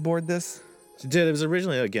Maggie board this? She did. It was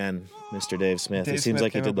originally again Mr. Dave Smith. Dave it seems Smith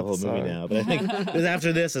like he came did up the whole with the movie song. now, but I think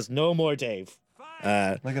after this, it's no more Dave. Look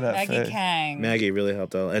at that Maggie face. Kang. Maggie really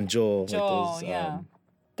helped out, and Joel. Joel, like those, yeah.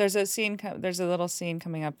 There's a little scene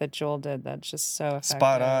coming up that Joel did that's just so effective.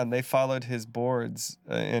 Spot on. They followed his boards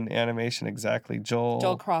in animation exactly.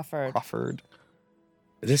 Joel Crawford.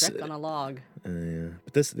 This Shrek on a log. yeah.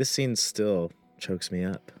 But this scene still chokes me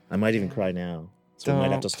up. I might even cry now. So we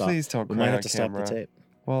might have to stop. Please don't We cry might on have to stop camera. the tape.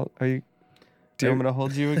 Well, do you want me to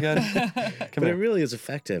hold you again? But it really is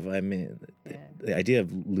effective. I mean, the idea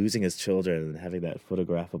of losing his children and having that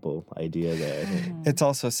photographable idea there. It's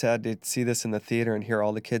also sad to see this in the theater and hear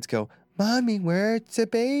all the kids go, "Mommy, where's the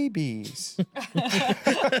babies?"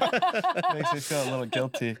 Makes me feel a little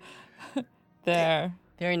guilty. There.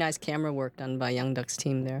 Very nice camera work done by Young Duck's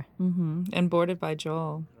team there. Mm-hmm. And boarded by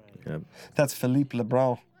Joel. Yep. That's Philippe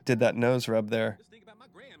Lebrun did that nose rub there.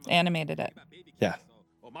 Animated it. Yeah.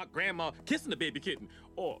 Or my grandma kissing a baby kitten.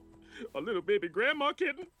 Or a little baby grandma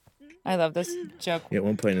kitten. I love this joke. At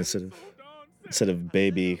one point, instead of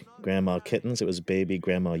baby grandma kittens, it was baby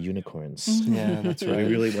grandma unicorns. Yeah, that's right. We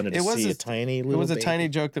really wanted to see a tiny little It was a baby. tiny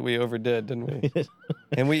joke that we overdid, didn't we?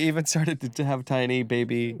 And we even started to have tiny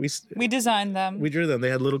baby. We designed them. We drew them. They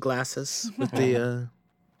had little glasses with the...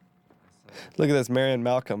 Look at this. Marion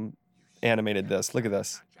Malcolm animated this. Look at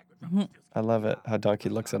this. Mhm. I love it, how Donkey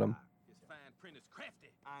looks at him.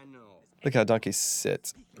 Look how Donkey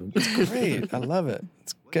sits. It's great. I love it.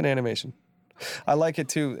 It's good animation. I like it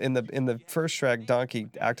too. In the first Shrek, Donkey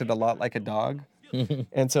acted a lot like a dog.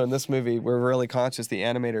 And so in this movie, we're really conscious, the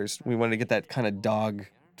animators, we wanted to get that kind of dog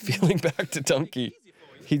feeling back to Donkey.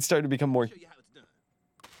 He started to become more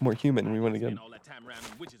human. We wanted to get him.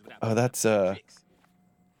 Oh, that's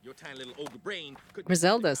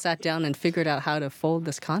Griselda sat down and figured out how to fold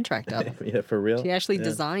this contract up. Yeah, for real. She actually Yeah.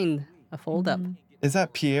 designed a fold up. Is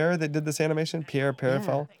that Pierre that did this animation? Pierre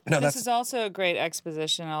Perifel? No, This that's is also a great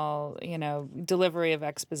expositional, delivery of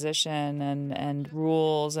exposition and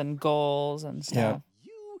rules and goals and stuff.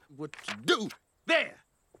 What you do? There.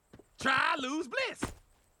 Try lose bliss.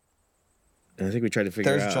 And I think we tried to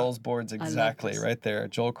figure out... There's Joel's boards exactly right there.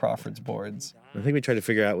 Joel Crawford's boards. I think we tried to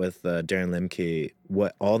figure out with Darren Lemke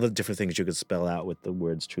what all the different things you could spell out with the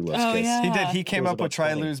words true love's kiss. yeah. He did. He came It was up with about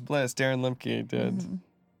Try 20. Lose Bliss. Darren Lemke did. Mm-hmm.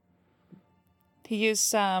 He used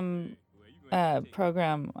some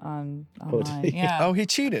program online. Yeah. Oh, he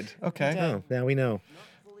cheated. Okay. He did. Oh, now we know.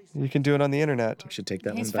 You can do it on the internet. We should take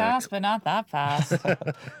that He's one back. fast, but not that fast.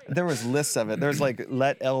 There was lists of it. There's like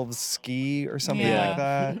Let Elves Ski or something Yeah. like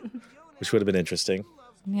that. Which would have been interesting.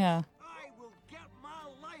 Yeah.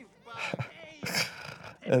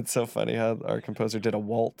 It's so funny how our composer did a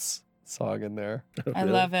waltz song in there. I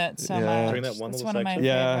love it so much. During that one It's little one of my section?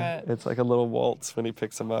 Yeah, favorite. it's like a little waltz when he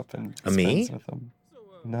picks him up and A me? spins with him.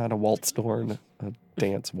 Not a Walt Dohrn, a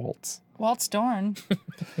dance waltz. Walt Dohrn.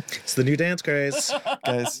 It's the new dance craze.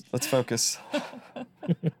 Guys, let's focus.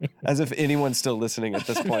 As if anyone's still listening at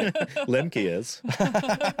this point. Lemke is.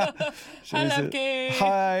 Hi, Lemke.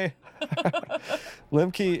 Hi.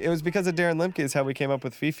 Lemke, it was because of Darren Lemke is how we came up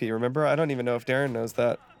with Fifi, remember? I don't even know if Darren knows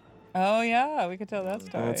that. Oh, yeah. We could tell that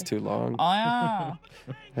story. That's too long. Oh, yeah.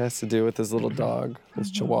 It has to do with his little dog,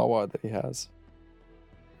 his chihuahua that he has.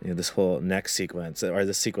 Yeah, this whole next sequence, or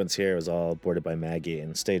this sequence here, was all boarded by Maggie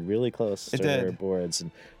and stayed really close It to did. her boards. And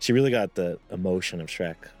she really got the emotion of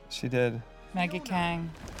Shrek. She did. Maggie Kang.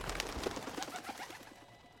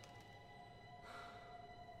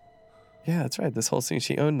 Yeah, that's right. This whole scene,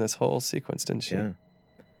 she owned this whole sequence, didn't she? Yeah.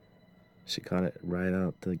 She caught it right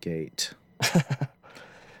out the gate.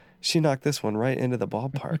 She knocked this one right into the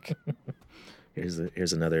ballpark.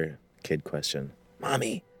 Here's another kid question.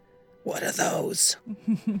 Mommy, what are those?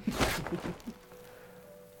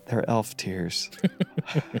 They're elf tears.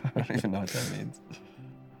 I don't even know what that means.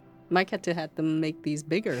 Mike had to have them make these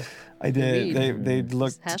bigger. I to did. read. They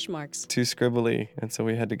looked Hash marks. too scribbly, and so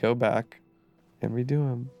we had to go back and redo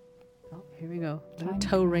them. Oh, here we go. Little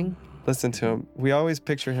toe ring. Listen to him. We always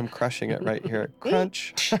picture him crushing it right here.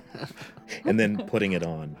 Crunch. And then putting it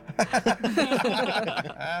on.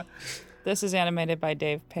 This is animated by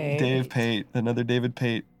Dave Pate. Dave Pate, another David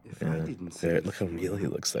Pate. There, look how real he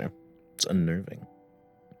looks there. It's unnerving.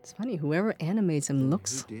 It's funny. Whoever animates him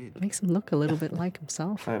makes him look a little bit like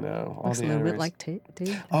himself. I know. All Looks the a little bit animators. like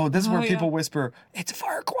Dave. Oh, this is where Oh, people yeah. whisper, "It's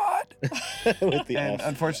Farquaad." With the And F.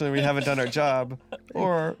 unfortunately, we haven't done our job.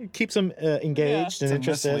 Or It keeps them engaged Yeah. and To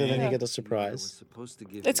interested, and then mislead. you get a surprise.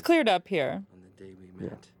 It's cleared up here.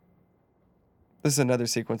 this is another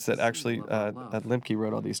sequence that actually Lemke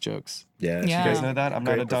wrote all these jokes. Yeah. Yeah. You guys know that? I'm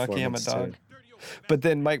not Great a donkey, I'm a performance, dog. too. But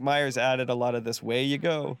then Mike Myers added a lot of this way you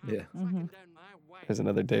go. Yeah. There's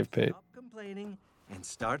another Dave Pate. Complaining and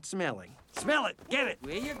start smelling. Smell it. Get it.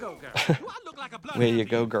 Where you go, girl. Do I look like a bloodhound Way you to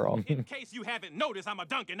go, girl. In case you haven't noticed, I'm a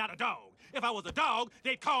donkey, not a dog. If I was a dog,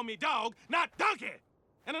 they'd call me dog, not donkey.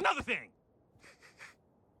 And another thing.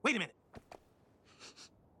 Wait a minute.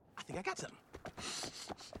 I think I got something.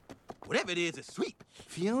 Whatever it is sweet.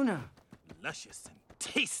 Fiona. Luscious and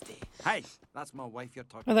tasty. Hey, that's my wife you're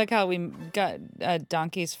talking I like how we got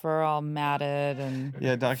Donkey's fur all matted and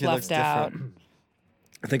Yeah, Donkey looks fluffed out. different.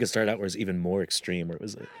 I think it started out where it was even more extreme, where it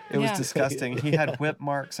was It was disgusting. He had whip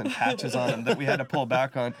marks and patches on him that we had to pull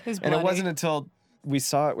back on. His And it bloody. wasn't until we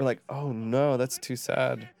saw it, we're like, oh no, that's too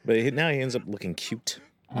sad. But now he ends up looking cute.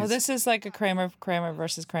 Oh, this is like a Kramer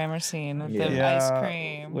versus Kramer scene with the Yeah, ice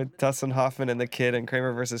cream. with Dustin Hoffman and the kid and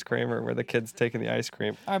Kramer versus Kramer, where the kid's taking the ice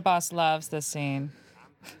cream. Our boss loves this scene.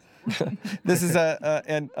 This is our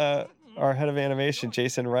head of animation,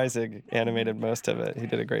 Jason Reisig, animated most of it. He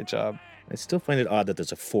did a great job. I still find it odd that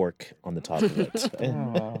there's a fork on the top of it. Oh,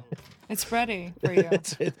 wow. It's ready for you.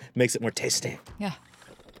 It makes it more tasty. Yeah.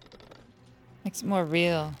 Makes it more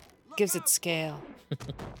real. Gives it scale.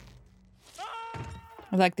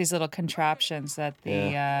 I like these little contraptions that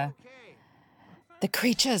the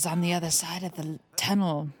creatures on the other side of the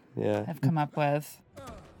tunnel Yeah. have come up with.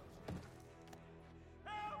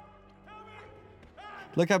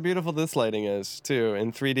 Look how beautiful this lighting is, too.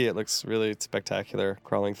 In 3D, it looks really spectacular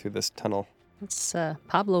crawling through this tunnel. It's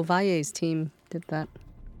Pablo Valle's team did that.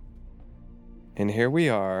 And here we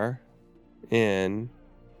are in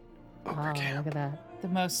Wow, look at that. The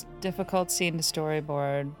most difficult scene to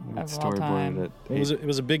storyboard of all time. It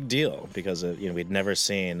was a big deal because we'd never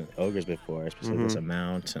seen ogres before, especially this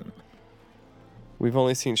amount. And we've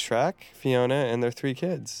only seen Shrek, Fiona, and their 3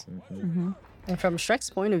 kids. Mm-hmm. And from Shrek's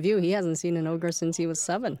point of view, he hasn't seen an ogre since he was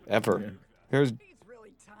 7. Ever. Yeah. Here's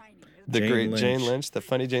the great Jane Lynch, the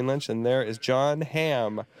funny Jane Lynch, and there is John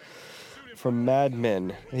Hamm from Mad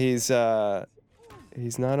Men. He's not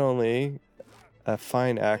only a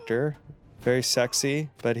fine actor, very sexy,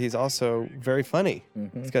 but he's also very funny.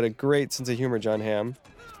 He's got a great sense of humor, John Hamm.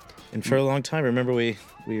 And for a long time, remember we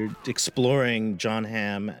were exploring John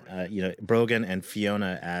Hamm, Brogan and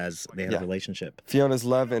Fiona as they had a relationship. Fiona's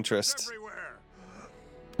love interest.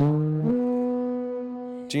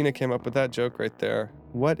 Gina came up with that joke right there.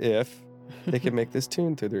 What if they could make this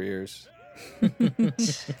tune through their ears?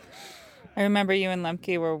 I remember you and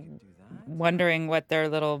Lemke were wondering what their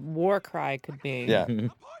little war cry could be. Yeah.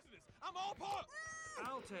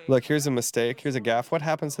 Look, here's a mistake. Here's a gaffe. What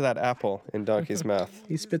happens to that apple in Donkey's mouth?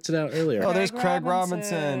 He spits it out earlier. Oh, there's Craig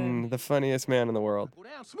Robinson, the funniest man in the world.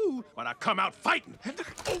 Smooth, but I come out fighting.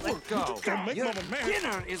 Let go. Your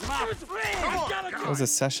dinner is my friend. That was a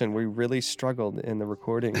session. We really struggled in the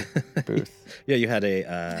recording booth. Yeah, you had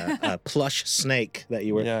a plush snake that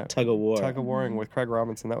you were tug-of-warring with Craig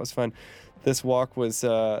Robinson. That was fun. This walk was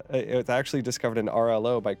it was actually discovered in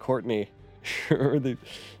RLO by Courtney.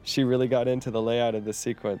 She really got into the layout of the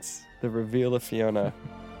sequence. The reveal of Fiona.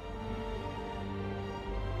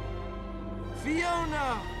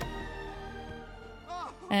 Fiona!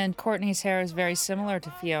 And Courtney's hair is very similar to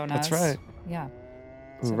Fiona's. That's right. Yeah.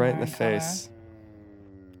 Ooh, right in the face.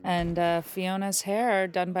 And Fiona's hair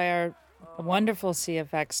done by our wonderful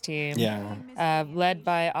CFX team. Yeah. Led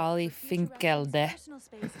by Ollie Finkelde.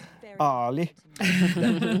 Ollie.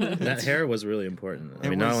 That hair was really important. I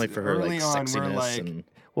mean, not only for her sexiness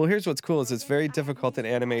Well, here's what's cool is it's very difficult in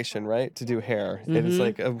animation, right, to do hair. It is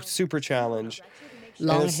like a super challenge.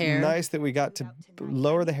 Long and it's hair. nice that we got to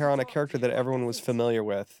lower the hair on a character that everyone was familiar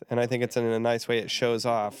with, and I think it's in a nice way. It shows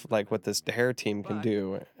off like what this hair team can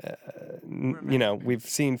do. We've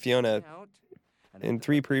seen Fiona in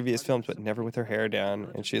 3 previous films, but never with her hair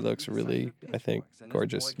down, and she looks really, I think,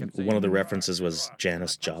 gorgeous. One of the references was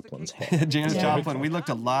Janis Joplin's hair. Janis Joplin. We looked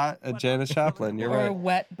a lot at Janis Joplin. You're or right.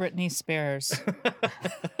 wet Britney Spears.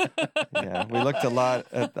 Yeah, we looked a lot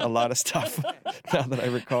at a lot of stuff. Now that I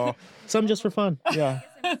recall, some just for fun. Yeah,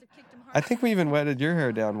 I think we even wetted your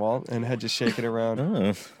hair down, Walt, and had you shake it around.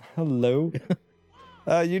 Oh. Hello.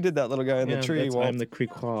 You did that little guy in the tree, Walt. I'm the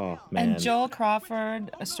Creequaw man. And Joel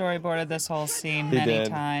Crawford storyboarded this whole scene He many did.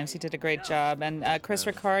 times. He did a great job. And Chris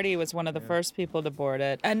Riccardi was one of the first people to board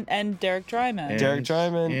it. And Derek Dryman. Derek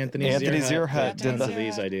Dryman, Anthony Zierhut did tons of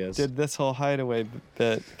these ideas. Did this whole hideaway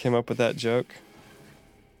bit, came up with that joke.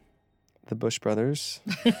 The Bush Brothers.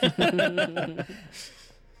 The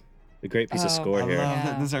great piece of score here. I love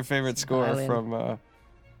that. This is our favorite score Violin. from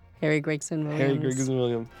Harry Gregson Williams. Harry Gregson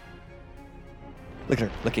Williams. Look at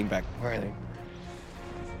her looking back. And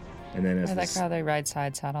then I like how they ride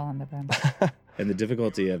side saddle on the brim. and the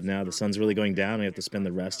difficulty of now the sun's really going down. We have to spend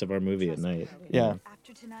the rest of our movie at night. Yeah.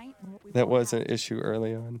 That was an issue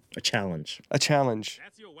early on. A challenge. A challenge.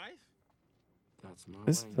 That's your wife? That's my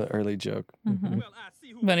This is the early joke. Mm-hmm. Well, I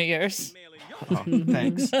see who One of yours. Oh,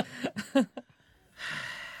 thanks.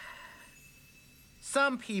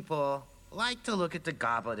 Some people like to look at the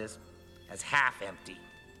goblet as half empty.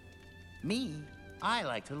 Me, I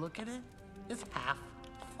like to look at it as half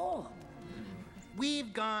full.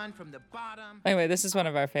 We've gone from the bottom. Anyway, this is one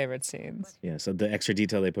of our favorite scenes. Yeah, so the extra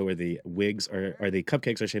detail they put where the wigs are the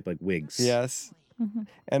cupcakes are shaped like wigs. Yes.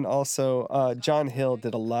 And also, John Hill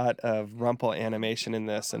did a lot of rumple animation in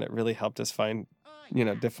this, and it really helped us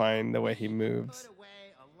define the way he moves.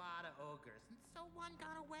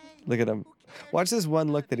 Look at him. Watch this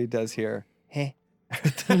one look that he does here. Hey.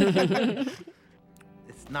 It's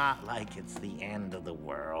not like it's the end of the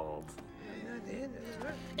world.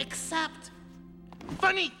 Except,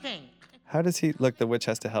 funny thing. How does he look? The witch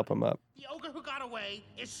has to help him up. The ogre who got away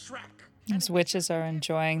is Shrek. These witches are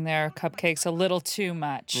enjoying their cupcakes a little too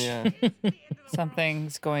much. Yeah.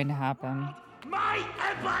 Something's going to happen. My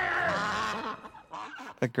empire!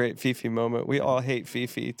 A great Fifi moment. We all hate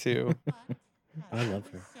Fifi, too. I love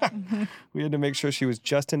her. We had to make sure she was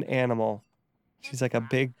just an animal. She's like a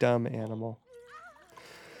big, dumb animal.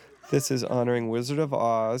 This is honoring Wizard of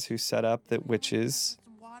Oz, who set up that witches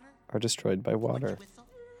are destroyed by water.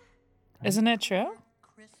 Isn't it true?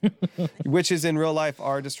 Witches in real life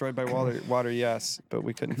are destroyed by water, yes, but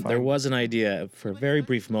we couldn't find There was an idea for a very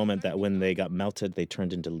brief moment that when they got melted, they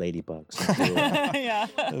turned into ladybugs. Yeah.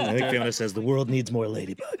 I think Fiona says the world needs more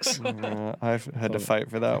ladybugs. I've had to fight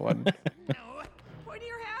for that one. Pointy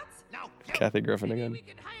your hats? No. Kathy Griffin again. We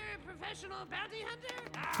can hire a professional bounty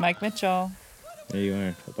hunter. Mike Mitchell. There you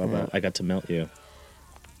are. Baba. I got to melt you.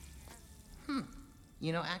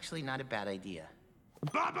 You know, actually not a bad idea.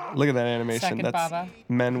 Look at that animation. Second That's Baba.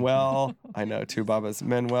 Manuel. I know, two Babas.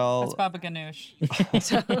 Manuel. That's Baba Ganoush.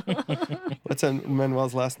 What's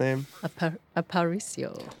Manuel's last name?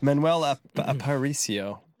 Aparicio. Manuel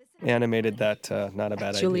Aparicio animated that. Not a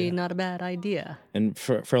bad Actually, idea. not a bad idea. And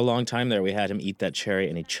for a long time there, we had him eat that cherry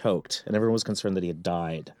and he choked. And everyone was concerned that he had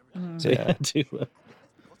died. So he had to...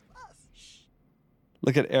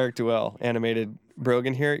 Look at Eric Duell, animated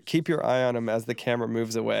Brogan here. Keep your eye on him as the camera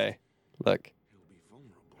moves away. Look.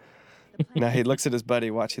 Now he looks at his buddy.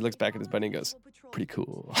 Watch, he looks back at his buddy and goes, pretty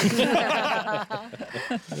cool. Peter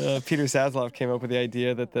Sasloff came up with the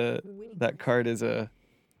idea that that card is a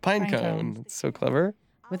pine cone. It's so clever.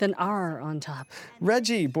 With an R on top.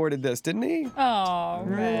 Reggie boarded this, didn't he? Oh,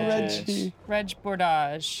 Reggie. Reg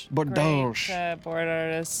Bordage. Bordage. Great board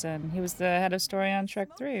artist, and he was the head of story on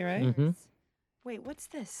Shrek 3, right? Mm-hmm. Wait, what's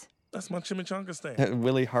this? That's my chimichanga stand.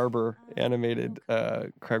 Willie Harbor animated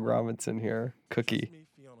Craig Robinson here. Cookie.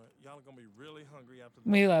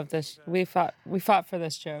 We love this. We fought for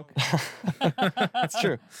this joke. That's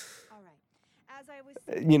true.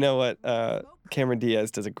 You know what? Cameron Diaz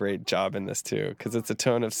does a great job in this too, because it's a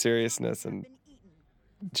tone of seriousness and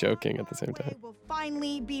joking at the same time. Will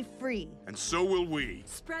finally be free. And so will we.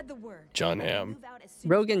 Spread the word. John Hamm.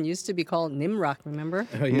 Rogan used to be called Nimrock, remember?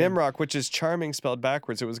 Oh, yeah. Nimrock, which is charming spelled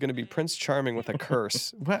backwards. It was going to be Prince Charming with a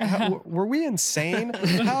curse. Were we insane?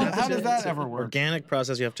 How does that ever work? Organic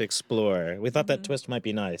process you have to explore. We thought that twist might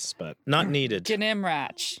be nice, but not needed.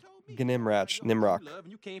 Gnimratch. Nimrock.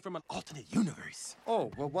 You came from an alternate universe.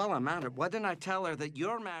 Oh, well, while I'm at it, why didn't I tell her that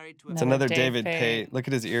you're married to a... It's another David Pate. Look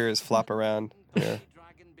at his ears flop around. Yeah.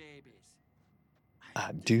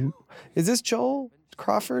 Is this Joel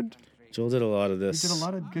Crawford? Joel did a lot of this. He did a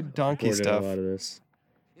lot of good donkey Did stuff. a lot of this.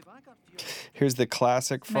 Here's the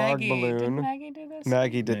classic frog balloon. Did Maggie do this?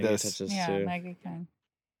 Maggie did Maggie this. touched this Yeah, too. Maggie can.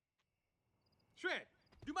 Shrek,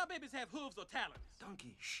 do my babies have hooves or talons?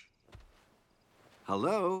 Donkey, shh.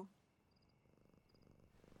 Hello?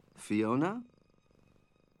 Fiona?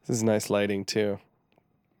 This is nice lighting too.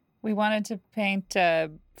 We wanted to paint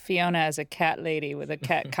Fiona as a cat lady with a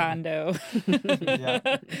cat condo.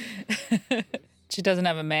 She doesn't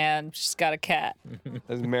have a man. She's got a cat.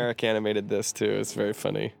 As Merrick animated this too. It's very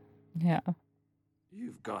funny. Yeah.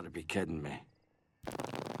 You've got to be kidding me.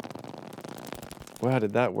 Wow,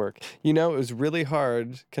 did that work? You know, it was really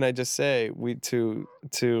hard. Can I just say to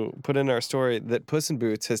put in our story that Puss in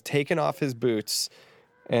Boots has taken off his boots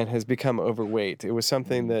and has become overweight. It was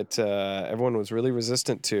something that everyone was really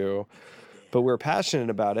resistant to, but we're passionate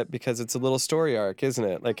about it because it's a little story arc, isn't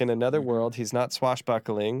it? Like in another world, he's not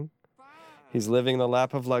swashbuckling. He's living in the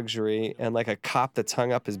lap of luxury, and like a cop that's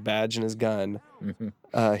hung up his badge and his gun,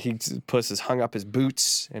 Puss has hung up his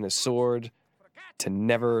boots and his sword to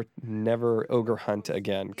never ogre hunt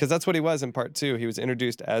again. Because that's what he was in part 2. He was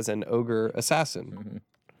introduced as an ogre assassin.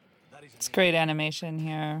 It's great animation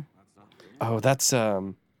here. Oh, that's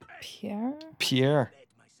Pierre? Pierre.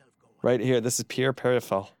 Right here. This is Pierre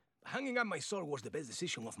Perifel. Hanging up my soul was the best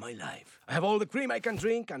decision of my life. I have all the cream I can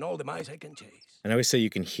drink and all the mice I can chase. And I always say you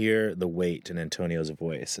can hear the weight in Antonio's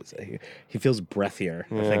voice. He feels breathier,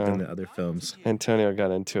 I think, than the other films. Antonio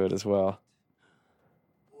got into it as well.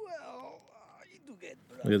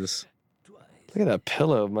 Look at this. Look at that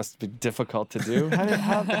pillow. Must be difficult to do.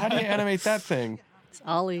 How do you animate that thing? It's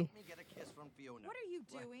Ollie. What are you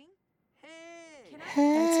doing?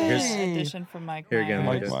 That's an addition from Mike Here Myers. again,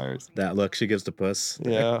 Mike Myers. That look she gives to Puss.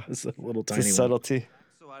 Yeah. It's a little It's tiny a one. subtlety.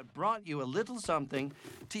 So I brought you a little something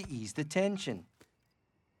to ease the tension.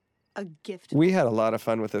 A gift. We had a lot of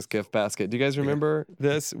fun with this gift basket. Do you guys remember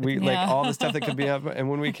this? We like Yeah. all the stuff that could be up. And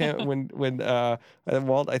when we came, when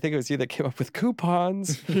Walt, I think it was you that came up with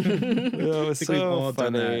coupons. It was I think we've so all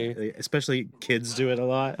done funny. that. Especially kids do it a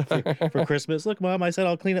lot for Christmas. Look, Mom, I said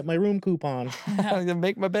I'll clean up my room coupon.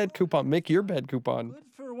 Make my bed coupon. Make your bed coupon. Good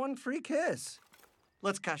for one free kiss.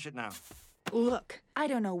 Let's cash it now. Look, I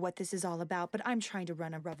don't know what this is all about, but I'm trying to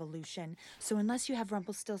run a revolution. So unless you have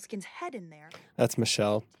Rumpelstiltskin's head in there, That's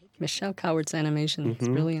Michelle. Michelle Coward's animation. It's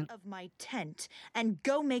brilliant. of my tent, and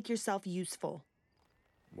go make yourself useful.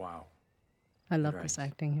 Wow. I love Right. this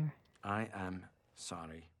acting here. I am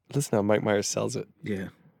sorry. Listen how Mike Myers sells it. Yeah.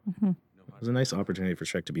 It was a nice opportunity for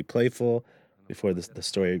Shrek to be playful before the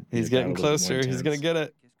story. He's got a getting little bit more closer. He's gonna intense. get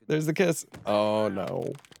it. There's the kiss. Oh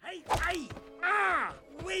no. Hey, hey! Ah!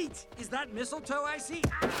 Wait! Is that mistletoe I see?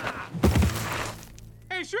 Ah!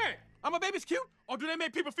 Hey, Shrek, are my babies cute, or do they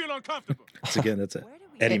make people feel uncomfortable? So again, that's a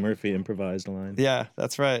Eddie Murphy improvised line. Yeah,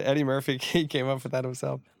 that's right. Eddie Murphy, he came up with that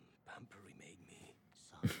himself.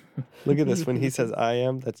 Look at this. When he says I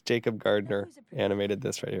am, that's Jacob Gardner animated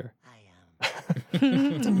this right here.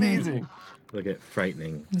 It's amazing. Look at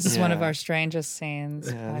frightening. This is one of our strangest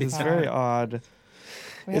scenes. Yeah, by it's far. very odd.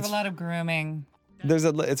 We have It's- a lot of grooming.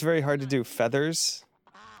 It's very hard to do feathers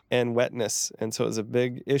and wetness, and so it was a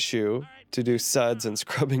big issue to do suds and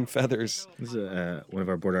scrubbing feathers. This is, one of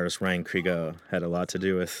our board artists, Ryan Kriego, had a lot to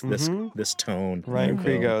do with this tone. Ryan in the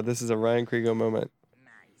film. Kriego. This is a Ryan Kriego moment.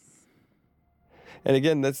 And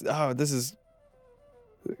again,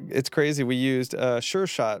 it's crazy. We used Sure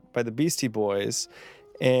Shot by the Beastie Boys,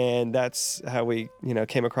 and that's how we,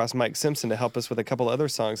 came across Mike Simpson to help us with a couple other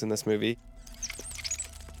songs in this movie.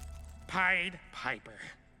 Pied Piper.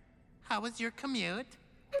 How was your commute?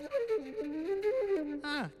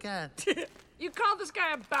 Oh, God. You call this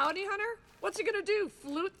guy a bounty hunter? What's he gonna do?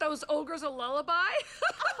 Flute those ogres a lullaby?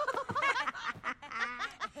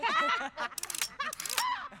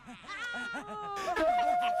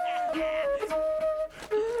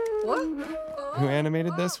 What? Who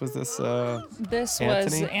animated this? Was this This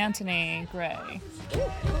Anthony? was Anthony Gray.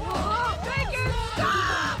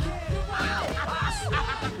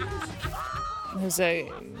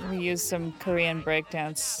 We used some Korean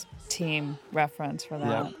breakdance team reference for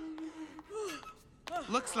that.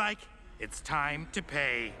 Looks like it's time to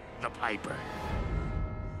pay the piper.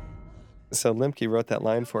 So Limke wrote that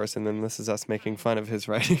line for us, and then this is us making fun of his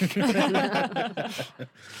writing.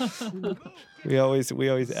 we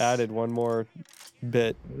always added one more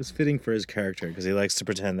bit. It was fitting for his character because he likes to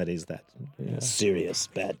pretend that he's that serious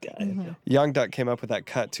bad guy. Young Duck came up with that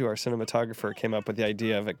cut too. Our cinematographer came up with the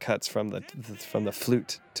idea of it cuts from the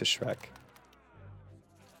flute to Shrek.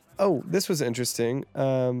 Oh, this was interesting.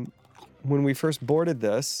 When we first boarded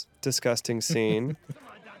this disgusting scene,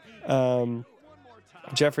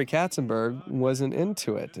 Jeffrey Katzenberg wasn't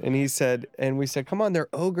into it, and we said, "Come on, they're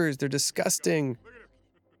ogres. They're disgusting."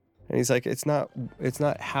 And he's like, "It's not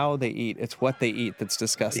how they eat. It's what they eat that's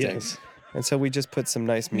disgusting." Yes. And so we just put some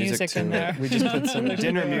nice music to in it. there. We just put some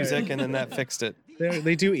dinner music, and then that fixed it.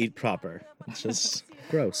 They do eat proper. It's just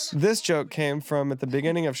gross. This joke came from at the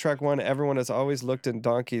beginning of Shrek 1. Everyone has always looked in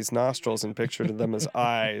Donkey's nostrils and pictured them as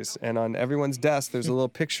eyes. And on everyone's desk, there's a little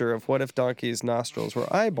picture of what if Donkey's nostrils were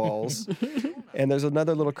eyeballs. And there's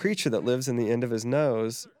another little creature that lives in the end of his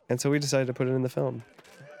nose. And so we decided to put it in the film.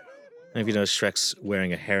 And if you know, Shrek's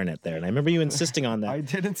wearing a hairnet there. And I remember you insisting on that. I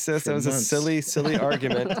did insist. for It was a months. silly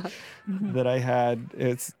argument that I had.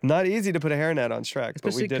 It's not easy to put a hairnet on Shrek, but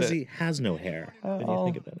Especially we did because it. he has no hair. When you Oh.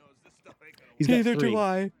 think about it. He's got Neither 3. do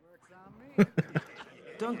I.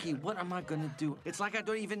 Donkey, what am I gonna do? It's like I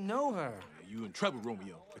don't even know her. You in trouble,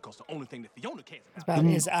 Romeo, because the only thing that Fiona cares It's about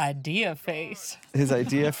his idea face. His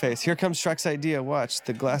idea face. Here comes Shrek's idea. Watch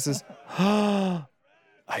the glasses.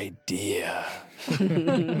 Idea.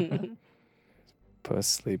 Puss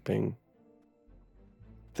sleeping.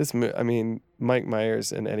 Mike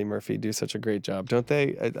Myers and Eddie Murphy do such a great job, don't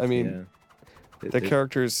they? I mean, Yeah. the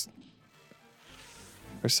characters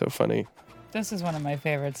are so funny. This is one of my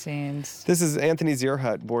favorite scenes. This is Anthony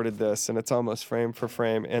Zierhut boarded this, and it's almost frame for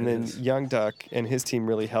frame. And then Young Duck and his team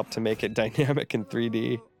really helped to make it dynamic in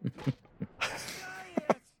 3D.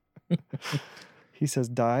 He says,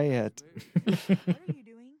 diet.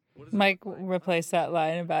 Mike replaced that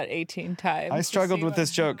line about 18 times. I struggled with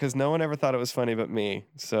this joke because no one ever thought it was funny but me.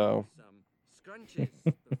 So,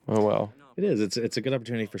 oh well. It is. It's a good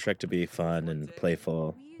opportunity for Shrek to be fun and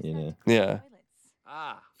playful, you know. Yeah.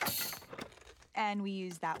 And we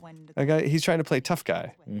use that one. A guy, he's trying to play tough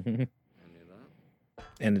guy. Mm-hmm.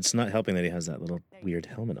 And it's not helping that he has that little weird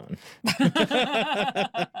helmet on.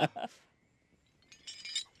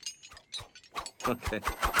 Okay.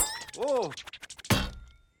 Whoa!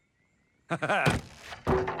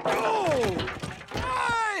 Oh!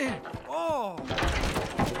 Ay! Oh!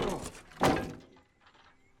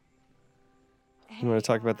 You want to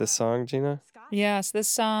talk about this song, Gina? Yes, this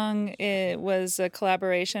song, it was a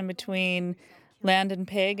collaboration between Landon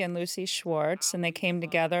Pig and Lucy Schwartz, and they came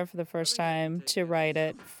together for the first time to write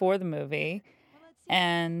it for the movie.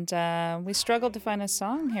 And we struggled to find a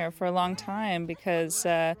song here for a long time because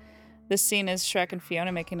this scene is Shrek and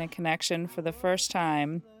Fiona making a connection for the first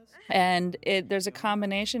time. And there's a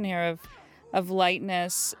combination here of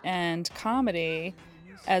lightness and comedy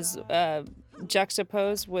as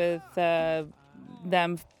juxtaposed with them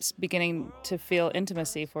beginning to feel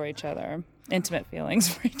intimacy for each other, intimate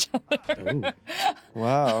feelings for each other. Ooh.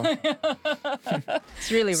 Wow.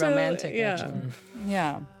 It's really romantic, yeah. actually.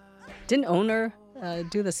 Yeah. Didn't Owner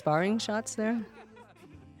do the sparring shots there?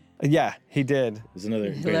 Yeah, he did. It was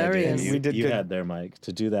another Hilarious. great idea We did you good. had there, Mike,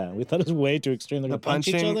 to do that. We thought it was way too extreme. They're The going to punch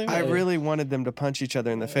each punching, other. I really wanted them to punch each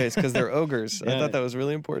other in the face because they're ogres. I Yeah. thought that was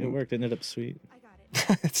really It important. worked. It ended up sweet.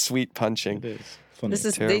 It's sweet punching. It is. Funny. This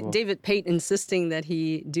is Terrible. David Pate insisting that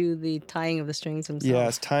he do the tying of the strings himself.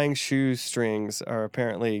 Yes, tying shoestrings are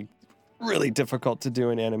apparently really difficult to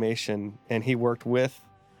do in animation, and he worked with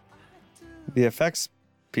the effects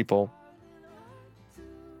people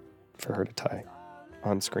for her to tie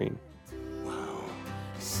on screen.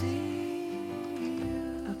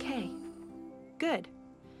 Okay. Good.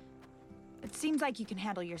 It seems like you can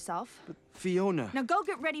handle yourself. Fiona. Now go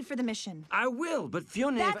get ready for the mission. I will, but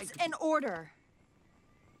Fiona... if I That's could- an order.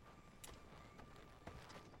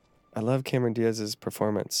 I love Cameron Diaz's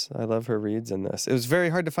performance. I love her reads in this. It was very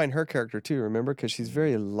hard to find her character too, remember? Because she's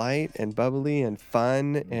very light and bubbly and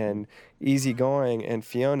fun and easygoing. And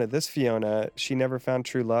Fiona, she never found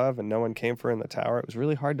true love and no one came for her in the tower. It was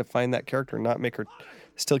really hard to find that character and not make her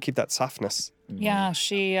still keep that softness. Yeah,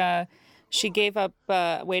 she gave up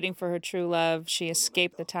waiting for her true love. She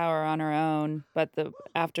escaped the tower on her own, but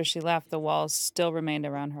after she left, the walls still remained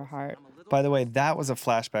around her heart. By the way, that was a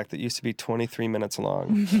flashback that used to be 23 minutes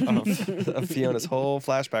long of Fiona's whole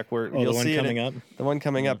flashback where you'll the one see coming it. up? The one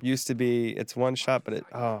coming up used to be, it's one shot, but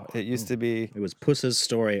it used to be. It was Puss's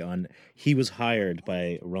story on he was hired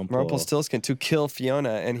by Rumpelstiltskin to kill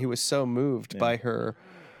Fiona, and he was so moved by her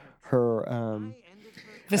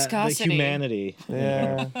viscosity. the humanity.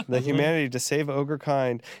 Yeah, the humanity to save ogre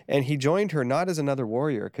kind. And he joined her not as another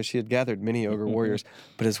warrior, because she had gathered many ogre warriors,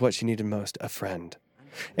 but as what she needed most, a friend.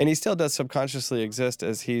 And he still does subconsciously exist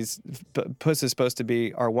as Puss is supposed to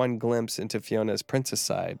be our one glimpse into Fiona's princess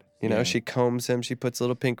side. You know, she combs him, she puts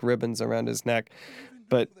little pink ribbons around his neck,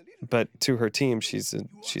 but to her team, she's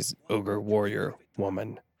ogre warrior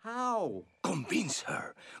woman. How? Convince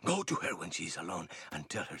her. Go to her when she's alone and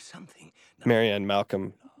tell her something. Marianne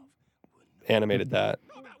Malcolm animated that.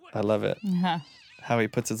 I love it. Uh-huh. How he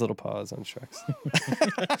puts his little paws on Shrek's.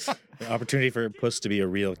 The opportunity for Puss to be a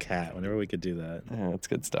real cat whenever we could do that. Yeah, it's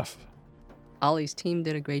good stuff. Ollie's team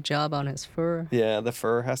did a great job on his fur. Yeah, the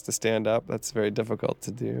fur has to stand up. That's very difficult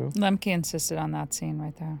to do. Lemke insisted on that scene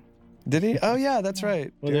right there. Did he? Oh, yeah, that's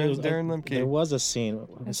right. Well, Darren Lemke. There was a scene.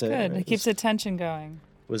 It's good. It keeps the tension going.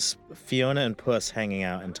 Was Fiona and Puss hanging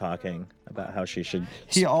out and talking about how she should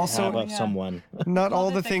He also- have someone. Not all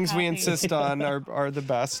the things we insist on are the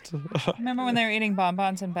best. Remember when they were eating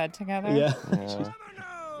bonbons in bed together? Yeah.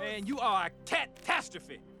 Man, you are a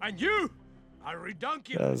catastrophe. And you are a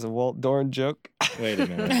redunculous. That was a Walt Dohrn joke. Wait a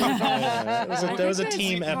minute. That was a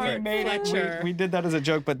team effort. We did that as a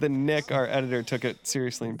joke, but then Nick, our editor, took it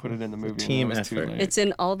seriously and put it in the movie. Team and it was too effort. late. It's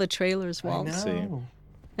in all the trailers, Walt. See.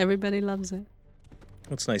 Everybody loves it.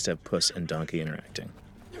 It's nice to have Puss and Donkey interacting.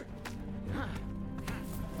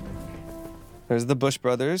 There's the Bush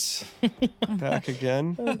Brothers back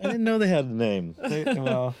again. I didn't know they had a name.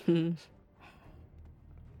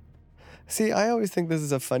 See, I always think this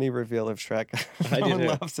is a funny reveal of Shrek. I No do one too.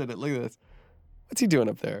 laughs at it. Look at this. What's he doing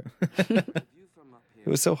up there? It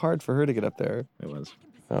was so hard for her to get up there. It was.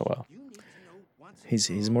 Oh, well.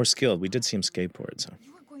 He's more skilled. We did see him skateboard, so.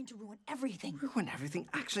 You are going to ruin everything. Ruin everything?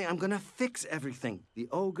 Actually, I'm gonna fix everything. The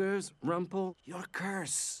ogres, Rumple, your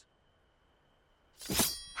curse.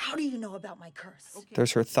 How do you know about my curse?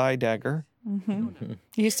 There's her thigh dagger. Mm-hmm.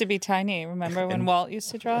 Used to be tiny. Remember when Walt used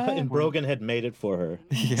to draw it? And Brogan had made it for her.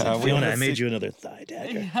 Yeah, Said, Fiona, I made you another thigh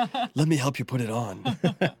dagger. Let me help you put it on.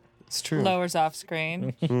 It's true. Lowers off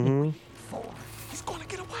screen. Mm-hmm. He's gonna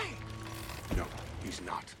get away. No, he's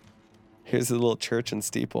not. Here's the little church and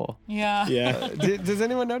steeple. Yeah. Yeah. Does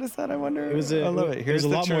anyone notice that? I wonder. I love it. Here's it was a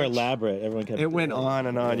the lot more church. elaborate. Everyone kept. It went on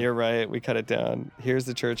and on. You're right. We cut it down. Here's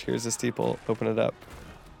the church. Here's the steeple. Open it up.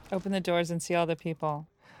 Open the doors and see all the people.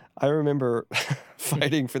 I remember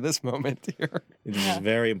fighting for this moment here. It was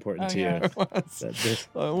very important to you. It was.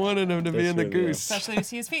 I wanted him to be in the goose. Especially to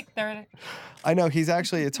see his feet. There. I know he's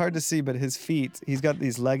actually. It's hard to see, but his feet. He's got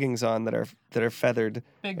these leggings on that are feathered.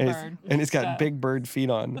 Big and bird. And he's got big bird feet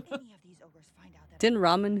on. Didn't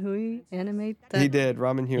Ramen Hui animate that? He did.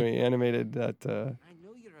 Ramen Huey animated that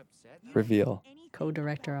reveal.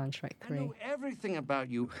 Co-director on Shrek 3. I know everything about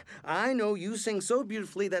you. I know you sing so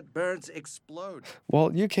beautifully that birds explode.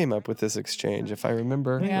 Well, you came up with this exchange, if I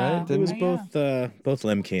remember, right? It was Didn't- both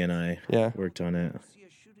Lemke and I worked on it.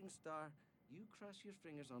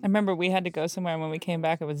 I remember we had to go somewhere, and when we came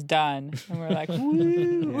back, it was done. And we were like,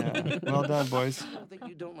 woo. Yeah. Well done, boys. I know that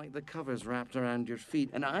you don't like the covers wrapped around your feet,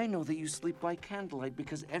 and I know that you sleep by candlelight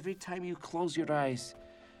because every time you close your eyes,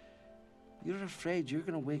 you're afraid you're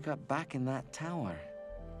going to wake up back in that tower.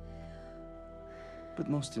 But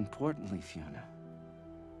most importantly, Fiona,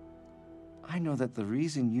 I know that the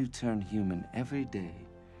reason you turn human every day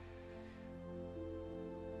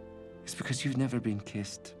is because you've never been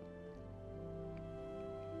kissed.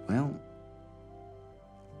 Well,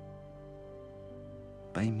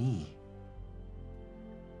 by me.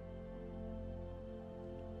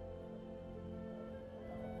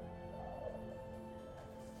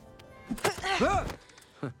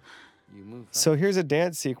 You move. So here's a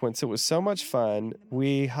dance sequence. It was so much fun.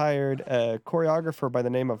 We hired a choreographer by the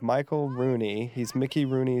name of Michael Rooney. He's Mickey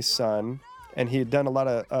Rooney's son, and he had done a lot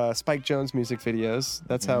of Spike Jonze music videos.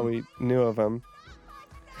 That's how we knew of him.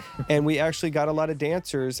 And we actually got a lot of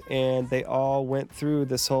dancers, and they all went through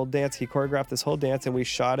this whole dance. He choreographed this whole dance, and we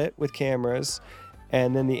shot it with cameras.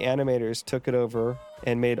 And then the animators took it over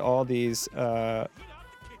and made all these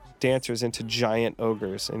dancers into giant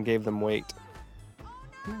ogres and gave them weight.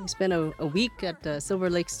 We spent a week at the Silver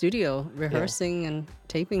Lake studio rehearsing and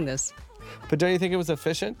taping this. But don't you think it was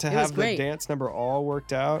efficient to It was have the great. dance number all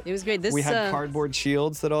worked out? It was great. This we had cardboard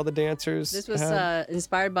shields that all the dancers This was had.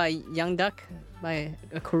 inspired by Young Duck, by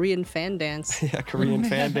a Korean fan dance. Yeah, Korean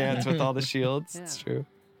fan dance with all the shields. It's true.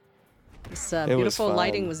 This It was beautiful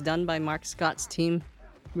lighting fun. was done by Mark Scott's team.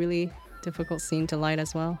 Really difficult scene to light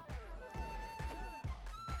as well.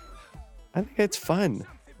 I think it's fun.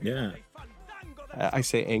 Yeah. I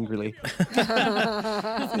say angrily. It's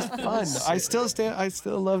fun. I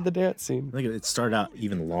still love the dance scene. I think it started out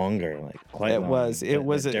even longer, like quite It long. was. It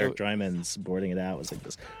was. Derek Dryman's boarding it out was like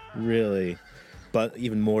this really, but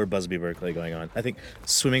even more Busby Berkeley going on. I think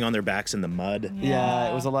swimming on their backs in the mud. Yeah,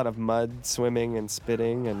 it was a lot of mud, swimming, and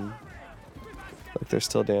spitting, and like they're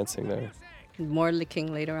still dancing there. More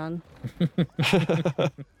licking later on.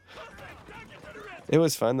 It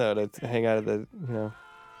was fun though to hang out at the,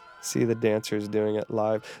 see the dancers doing it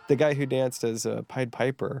live. The guy who danced as Pied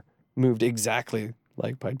Piper moved exactly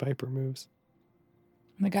like Pied Piper moves.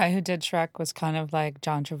 The guy who did Shrek was kind of like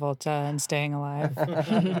John Travolta and Staying Alive.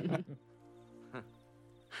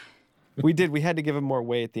 We had to give him more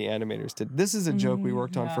weight, the animators did. This is a joke we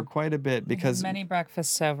worked on for quite a bit because Many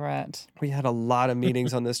breakfasts over it. we had a lot of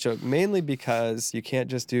meetings on this joke, mainly because you can't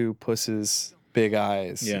just do Puss's big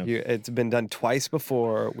eyes. Yeah. It's been done twice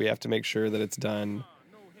before. We have to make sure that it's done.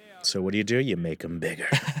 So what do? You make them bigger.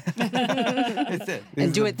 It's it.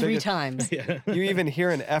 And do it three biggest- times. Yeah. You even hear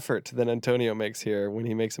an effort that Antonio makes here when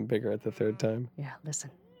he makes him bigger at the third time. Yeah,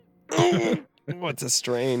 listen. What's a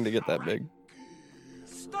strain to get that big?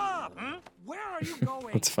 Stop! Huh? Where are you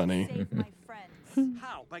going? It's funny. Save my friends.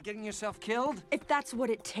 How? By getting yourself killed? If that's what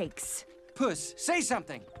it takes. Puss, say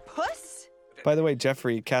something. Puss? By the way,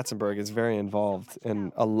 Jeffrey Katzenberg is very involved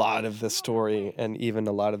in a lot of the story and even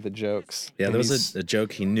a lot of the jokes. Yeah, And there he's- was a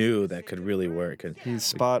joke he knew that could really work. And He's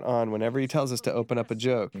spot on. Whenever he tells us to open up a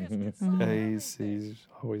joke, he's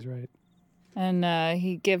always right. And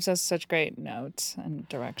he gives us such great notes and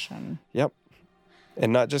direction. Yep.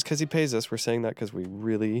 And not just because he pays us. We're saying that because we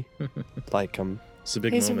really like him. It's a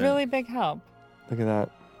big He's moment. a really big help. Look at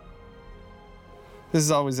that. This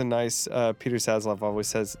is always a nice, Peter Zaslav always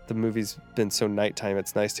says the movie's been so nighttime,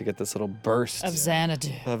 it's nice to get this little burst Of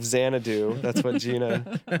Xanadu. Of Xanadu. That's what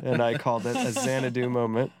Gina and I called it, a Xanadu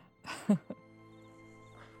moment. I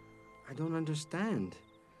don't understand.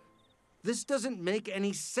 This doesn't make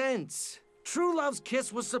any sense. True Love's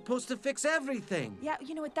kiss was supposed to fix everything. Yeah,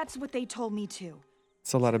 you know what? That's what they told me too.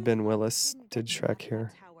 It's a lot of Ben Willis did Shrek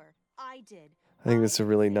here. I did. I think this is a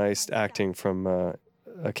really nice acting from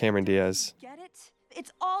Cameron Diaz. Get it?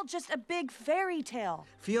 It's all just a big fairy tale.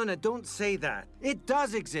 Fiona, don't say that. It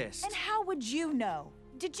does exist. And how would you know?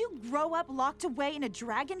 Did you grow up locked away in a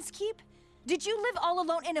dragon's keep? Did you live all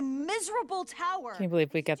alone in a miserable tower? Can you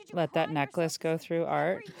believe we let that necklace go through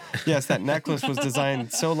art? Yes, that necklace was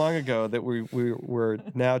designed so long ago that we were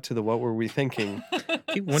now to the what were we thinking?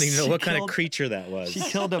 Keep wanting to know what kind of creature that was. She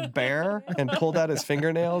killed a bear and pulled out his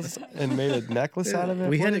fingernails and made a necklace out of it.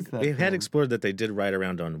 We What had is that we had thing? explored that they did ride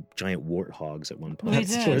around on giant warthogs at one point. We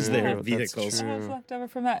did. Towards their That's vehicles. What was left over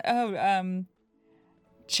from that? Oh,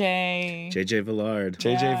 Jay. J.J. Villard.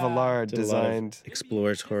 J.J. Villard Did a lot of designed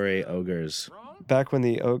exploratory ogres. back when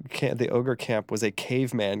the ogre camp was a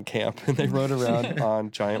caveman camp, and they rode around on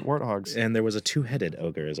giant warthogs. And there was a two-headed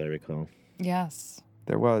ogre, as I recall. Yes.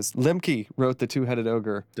 There was. Lemke wrote the two-headed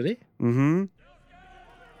ogre. Did he? Mm-hmm.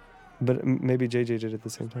 But maybe JJ did at the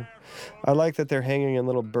same time. I like that they're hanging in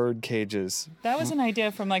little bird cages. That was an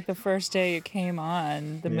idea from like the first day it came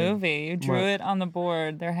on, the movie. You drew What? it on the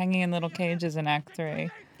board. They're hanging in little cages in Act 3.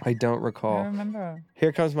 I don't recall. I remember.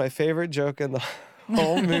 Here comes my favorite joke in the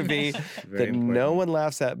whole movie that no one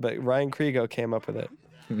laughs at, but Ryan Kriego came up with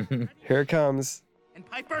it. Here it comes. And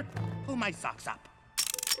Piper, pull my socks up.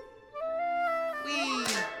 Wee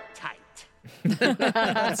tight.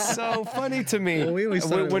 That's so funny to me. Well, we always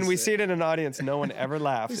thought it when was- we see it in an audience, no one ever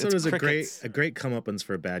laughs. So it was crickets. a great comeuppance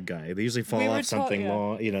for a bad guy. They usually fall We were off something yeah.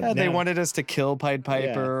 long. You know, Yeah, they now- wanted us to kill Pied Piper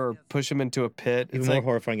Yeah. or push him into a pit. Even It's more like,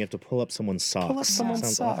 horrifying. You have to pull up someone's socks. pull up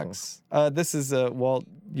someone's Sounds awful. socks. This is Walt.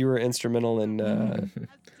 You were instrumental in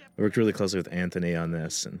I worked really closely with Anthony on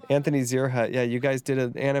this, and Anthony Zierhut. Yeah, you guys did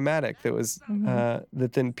an animatic that was that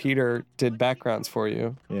then Peter did backgrounds for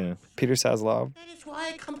you. yeah. Peter Zaslav. That is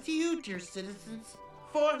why I come to you, dear citizens.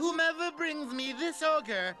 For whomever brings me this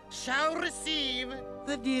ogre shall receive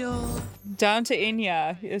the deal. Down to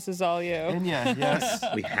Inya. This is all you. Enya, yes.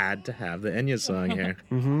 We had to have the Enya song here.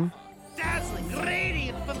 Mm-hmm. Dazzling,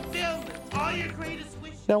 radiant, fulfillment. All your greatest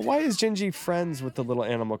wishes. Now, why is Gingy friends with the little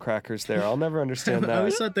animal crackers there? I'll never understand I that.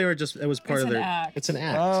 always thought they were just, it was part It's of an their, act. it's an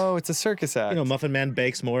act. Oh, it's a circus act. You know, Muffin Man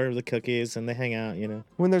bakes more of the cookies and they hang out, you know.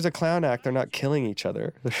 When there's a clown act, they're not killing each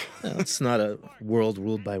other. No, it's not a world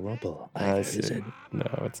ruled by Rumple. I either, see. is it?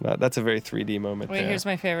 No, it's not. That's a very 3D moment Wait, there. here's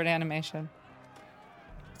my favorite animation.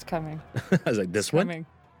 It's coming. I was like, this one? Coming.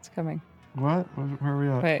 It's coming. What? Where are we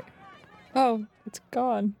at? Wait. Oh, it's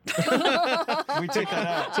gone. We took that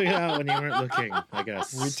out. Took it out when you weren't looking, I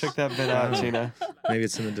guess. We took that bit out, Gina. Maybe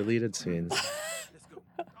it's in the deleted scenes.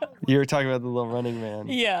 You were talking about the little running man.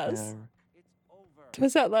 Yes. Yeah.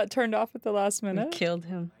 Was that turned off at the last We minute? killed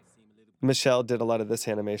him. Michelle did a lot of this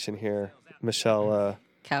animation here. Michelle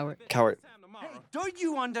Coward. Cowart. Don't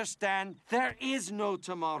you understand? There is no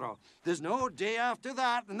tomorrow. There's no day after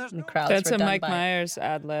that, and there's And no... crowds That's were a done Mike by Myers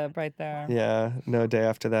ad lib right there. Yeah, no day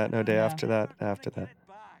after that, no day Yeah. after that, after that.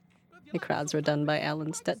 The crowds were done by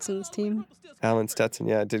Alan Stetson's team. Alan Stetson,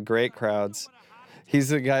 yeah, did great crowds. He's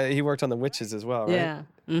the guy, he worked on The Witches as well, right? Yeah.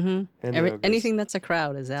 Mm-hmm. And the ogres. Anything that's a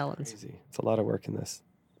crowd is Alan's. Crazy. It's a lot of work in this.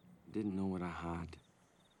 Didn't know what I had.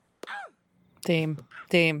 Theme.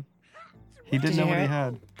 He didn't Did know you what hear he it?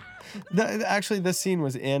 had. Actually, this scene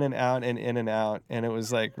was in and out and in and out, and it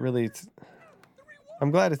was like really.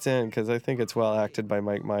 I'm glad it's in because I think it's well acted by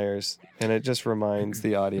Mike Myers, and it just reminds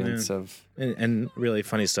the audience of. And really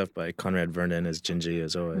funny stuff by Conrad Vernon as Gingy,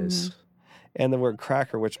 as always. And the word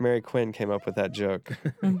cracker, which Mary Quinn came up with that joke.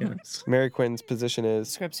 Yes. Mary Quinn's position is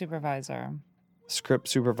Script supervisor. script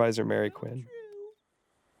supervisor Mary Quinn.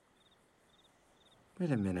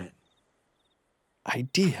 Wait a minute. I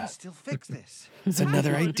Idea. still fix this. It's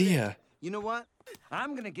another idea. You know what?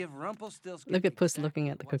 I'm gonna give Rumpelstiltskin... Look at Puss looking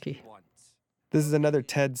at the what he cookie. wants. This is another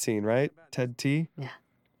Ted scene, right? Ted T? Yeah.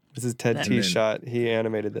 This is Ted And T's then- shot. He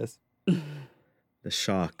animated this. The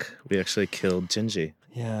shock. We actually killed Gingy.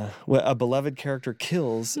 Yeah. Well, a beloved character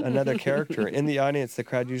kills another character. In the audience, the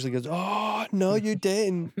crowd usually goes, "Oh, no, you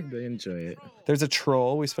didn't." They enjoy it. There's a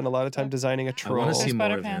troll. We spent a lot of time designing a I troll. want to see There's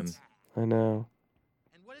more of him. Butterpants. I know.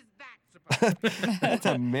 And what is that supposed That's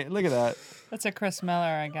look at that. That's a Chris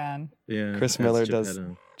Miller again. Yeah. Chris that's Miller does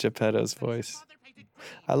Geppetto. Geppetto's voice.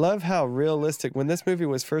 I love how realistic. When this movie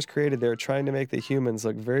was first created, they were trying to make the humans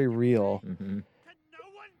look very real. Mhm.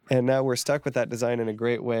 And now we're stuck with that design in a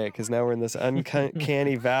great way because now we're in this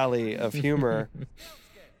uncanny valley of humor.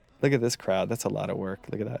 Look at this crowd. That's a lot of work.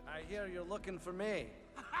 Look at that. I hear you're looking for me.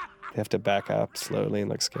 They have to back up slowly and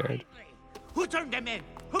look scared. Who turned them in?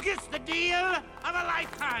 Who gets the deal of a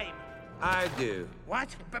lifetime? I do.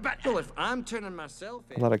 What? But Well, if I'm turning myself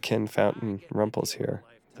A in. lot of Ken Fountain Rumples here,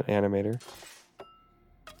 the animator.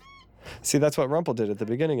 See, that's what Rumple did at the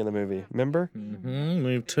beginning of the movie. Remember? Mm-hmm.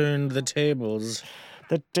 We've turned the tables.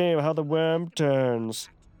 The table, how the worm turns.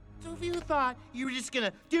 So if you thought you were just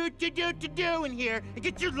gonna do in here and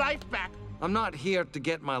get your life back, I'm not here to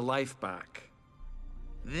get my life back.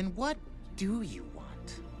 then what do you want?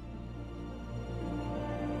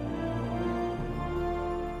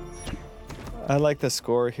 I like the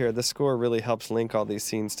score here. The score really helps link all these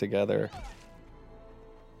scenes together.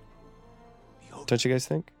 Don't you guys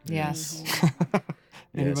think? Yes. Yes,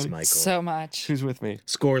 Anybody? Michael. So much. Who's with me?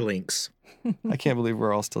 Score links. I can't believe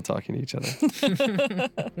we're all still talking to each other.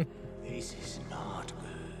 This is not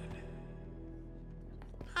good.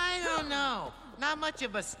 I don't know. Not much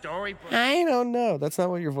of a storybook. I don't know. That's not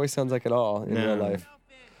what your voice sounds like at all in real life.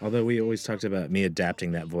 Although we always talked about me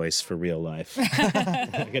adapting that voice for real life.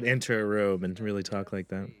 I could enter a room and really talk like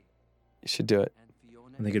that. You should do it.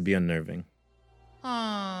 I think it'd be unnerving.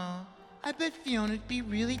 Aw, I bet Fiona'd be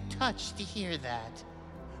really touched to hear that.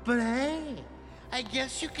 But hey, I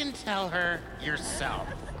guess you can tell her yourself.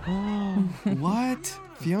 What?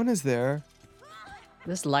 Fiona's there.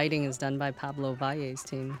 This lighting is done by Pablo Valle's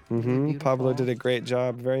team. Mm-hmm. Pablo did a great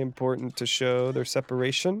job. Very important to show their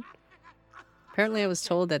separation. Apparently, I was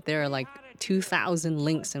told that there are like 2,000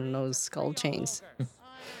 links in those skull chains.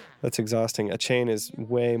 That's exhausting. A chain is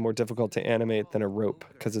way more difficult to animate than a rope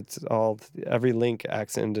because every link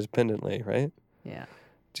acts independently, right? Yeah.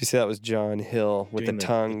 Did you see that was John Hill with Doing the the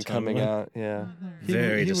tongue tongue coming one? out? Yeah.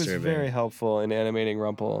 Very he was disturbing. very helpful in animating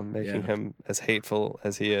Rumple and making Yeah. him as hateful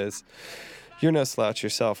as he is. You're no slouch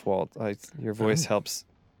yourself, Walt. Your voice helps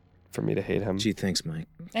for me to hate him. Gee, thanks, Mike.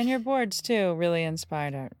 And your boards, too, really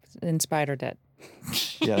inspired it.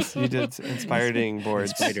 Yes, you did inspiring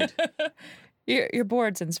boards. Inspired. Your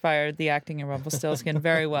boards inspired the acting in Rumpelstiltskin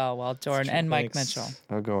very well, Walt Dohrn and Mike Thanks. Mitchell.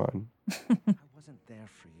 Oh, go on. I wasn't there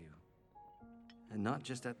for you. And not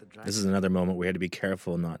just at the drive. This is another moment we had to be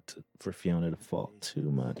careful for Fiona to fall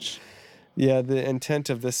too much. Yeah, the intent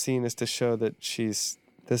of this scene is to show that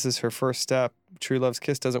this is her first step. True love's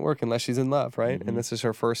kiss doesn't work unless she's in love, right? Mm-hmm. And this is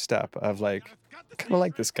her first step of I kind of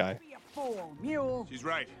like this guy. She's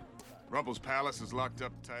right. Rumple's palace is locked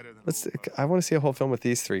up tighter than... I want to see a whole film with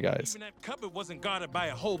these three guys. Even that cupboard wasn't guarded by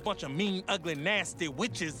a whole bunch of mean, ugly, nasty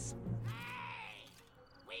witches.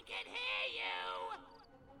 We can hear you!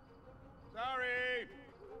 Sorry!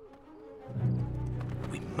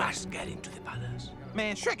 We must get into the palace.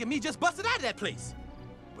 Man, Shrek and me just busted out of that place.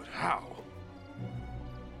 But how?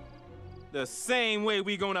 The same way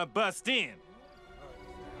we gonna bust in.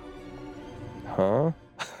 Huh?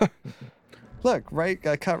 Look,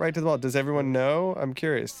 cut right to the ball. Does everyone know? I'm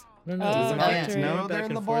curious. No, Does no, the yeah. audience know Back they're in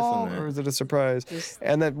and the forth ball, on that. or is it a surprise?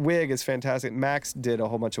 And that wig is fantastic. Max did a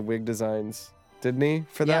whole bunch of wig designs, didn't he,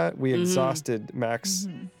 for that? We exhausted Max.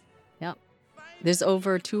 Yep. There's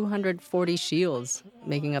over 240 shields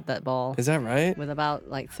making up that ball. Is that right? With about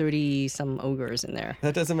 30 some ogres in there.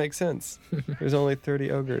 That doesn't make sense. There's only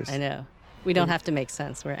 30 ogres. I know. We don't have to make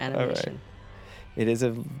sense. We're animation. It is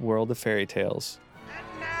a world of fairy tales.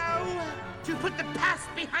 Now, to put the past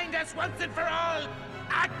behind us once and for all,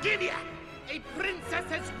 I give you a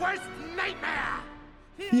princess's worst nightmare!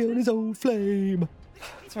 Fiona's old flame.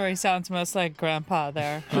 That's where he sounds most like Grandpa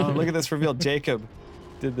there. Oh, look at this reveal. Jacob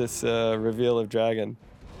did this reveal of Dragon.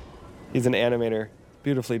 He's an animator.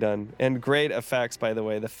 Beautifully done. And great effects, by the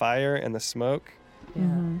way. The fire and the smoke. Yeah.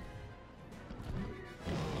 Mm-hmm.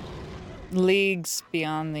 Leagues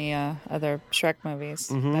beyond the other Shrek movies,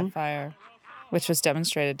 that fire, which was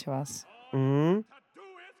demonstrated to us. Mm-hmm.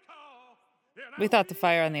 We thought the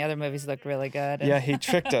fire on the other movies looked really good. Yeah, he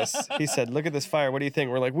tricked us. He said, look at this fire. What do you think?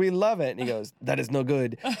 We're like, we love it. And he goes, that is no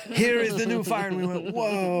good. Here is the new fire. And we went,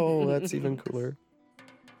 whoa, that's even cooler.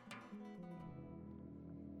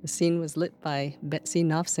 The scene was lit by Betsy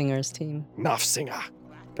Knopfsinger's team. Knopfsinger.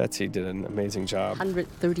 Betsy did an amazing job.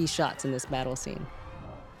 130 shots in this battle scene.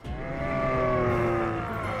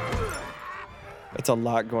 It's a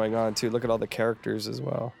lot going on, too. Look at all the characters as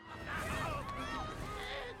well.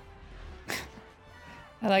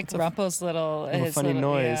 I like Rumple's little... his funny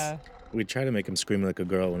little, noise. Yeah. We tried to make him scream like a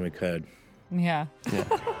girl when we could. Yeah.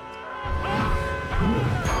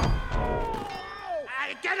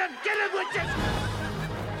 Get him, witches!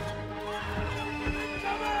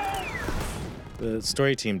 The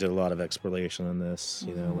story team did a lot of exploration on this.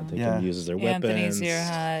 You know, what they can use as their Anthony's weapons. ear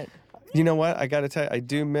hut. You know what? I got to tell you, I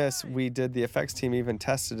do miss. We did the effects team even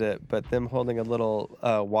tested it, but them holding a little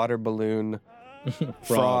water balloon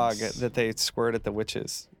frog that they squirt at the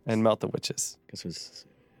witches and melt the witches.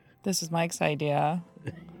 This is Mike's idea.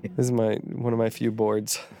 This is one of my few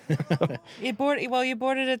boards. You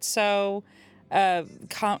boarded it so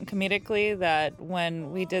comedically that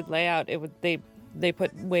when we did layout, they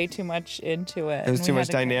put way too much into it. It was and too we much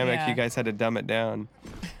had to- dynamic. yeah. You guys had to dumb it down.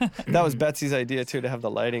 That was Betsy's idea too, to have the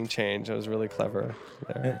lighting change. It was really clever.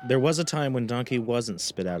 There was a time when Donkey wasn't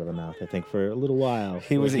spit out of the mouth. I think for a little while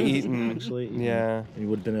He was eaten. Actually, Yeah. he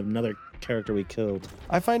would have been another character we killed.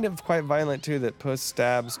 I find it quite violent too that Puss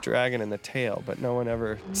stabs Dragon in the tail, but no one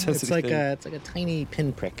ever says It's anything. like a tiny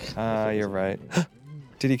pinprick. You're right.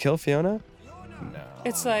 Did he kill Fiona?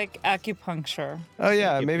 It's like acupuncture. Oh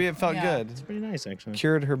yeah, maybe it felt Yeah. good. It's pretty nice actually.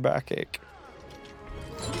 Cured her backache.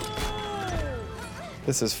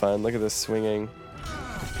 This is fun. Look at this swinging.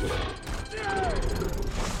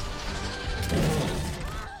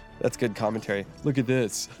 That's good commentary. Look at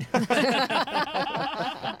this. Hey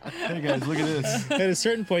guys, look at this. At a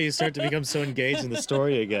certain point, you start to become so engaged in the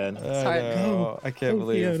story again. I know. I can't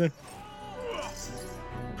believe. Fiona.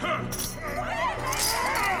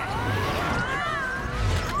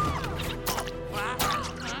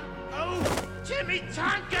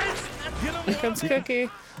 Chimichangas! Here comes Cookie.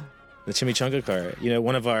 The chimichanga cart. You know,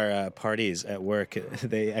 one of our parties at work,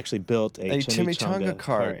 they actually built a chimichanga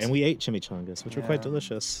cart. and we ate chimichangas, which were quite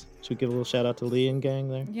delicious. Should we give a little shout out to Lee and gang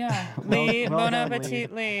there? Yeah. Lee, well bon done,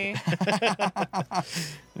 appetit, Lee.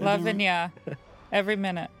 Loving ya. Every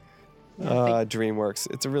minute.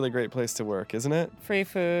 DreamWorks. It's a really great place to work, isn't it? Free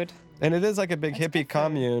food. And it is like a big hippie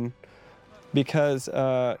commune because,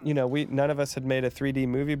 none of us had made a 3D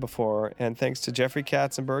movie before. And thanks to Jeffrey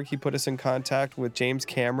Katzenberg, he put us in contact with James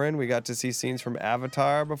Cameron. We got to see scenes from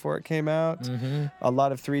Avatar before it came out. Mm-hmm. A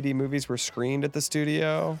lot of 3D movies were screened at the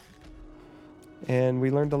studio. And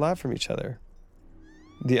we learned a lot from each other.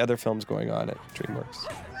 The other films going on at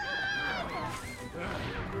DreamWorks.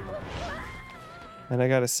 And I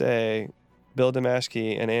gotta say, Bill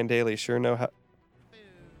Damashki and Ann Daly sure know how.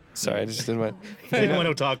 Sorry, I just didn't want. I didn't want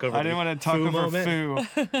to talk over. I didn't want to talk over Foo.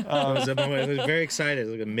 It was a moment. I was very excited. It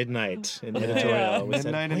was like a midnight in editorial. We said,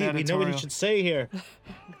 Midnight in "Wait, we know what he editorial." should say here."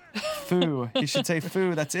 Foo. He should say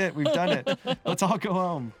foo. That's it. We've done it. Let's all go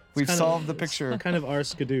home. We've solved the picture. Kind of our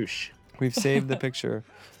skadoosh. We've saved the picture.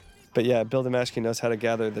 But yeah, Bill Damashki knows how to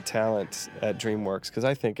gather the talent at DreamWorks because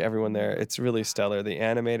I think everyone there, it's really stellar. The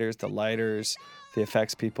animators, the lighters, the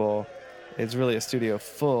effects people. It's really a studio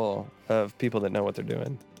full of people that know what they're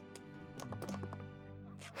doing.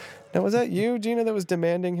 Now, was that you, Gina, that was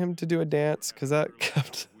demanding him to do a dance? Because that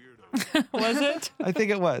kept... Was it? I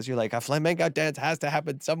think it was. You're like, a flamenco dance has to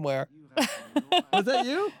happen somewhere. Was that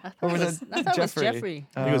you? Or was I thought it was Jeffrey.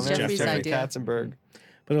 I think it was Jeffrey Jeffrey idea. Katzenberg.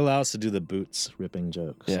 But it allows us to do the boots ripping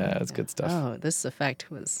jokes. Yeah, it's good stuff. Oh, this effect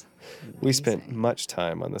was. We spent much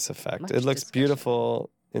time on this effect. Much It looks discussion. beautiful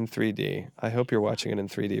in 3D. I hope you're watching it in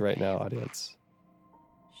 3D right now, audience.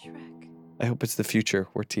 Shrek. I hope it's the future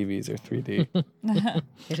where TVs are 3D.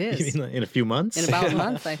 It is. You mean in a few months? In about a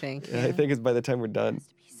month, I think. Yeah, I think it's by the time we're done.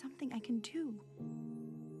 Be something I can do.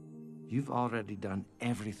 You've already done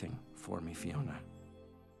everything for me, Fiona.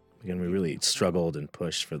 Again, we really struggled and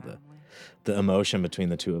pushed for the emotion between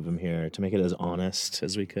the two of them here to make it as honest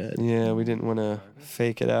as we could. Yeah, we didn't want to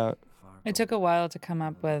fake it out. It took a while to come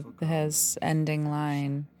up with his ending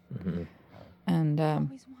line. Mm-hmm. And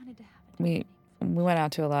we went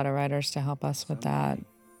out to a lot of writers to help us with that.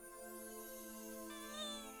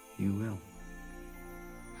 You will.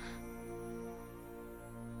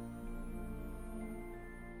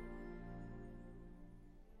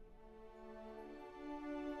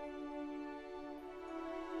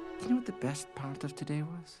 You know what the best part of today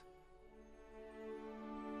was?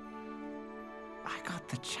 I got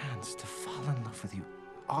the chance to fall in love with you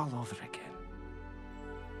all over again.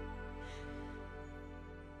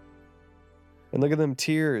 And look at them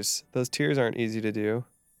tears. Those tears aren't easy to do.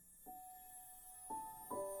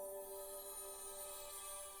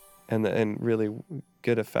 And really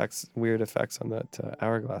good effects, weird effects on that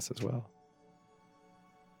hourglass as well.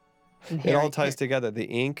 It all ties together. The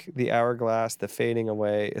ink, the hourglass, the fading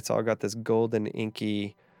away. It's all got this golden,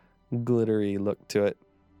 inky, glittery look to it.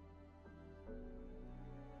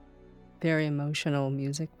 Very emotional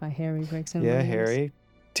music by Harry Gregson Yeah, Williams. Harry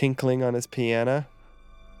tinkling on his piano.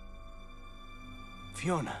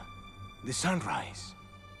 Fiona, the sunrise.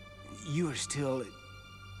 You are still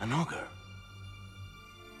an ogre.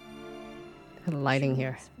 The lighting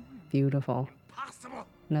here, beautiful.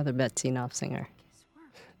 Another Betsy Knopfsinger.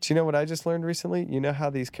 Do you know what I just learned recently? You know how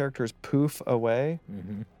these characters poof away?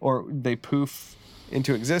 Or they poof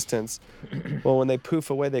into existence? Well, when they poof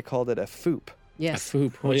away, they called it a foop. Yes. A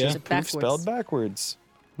foop. Oh, Which yeah. is poof spelled backwards.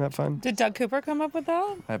 Isn't that fun? Did Doug Cooper come up with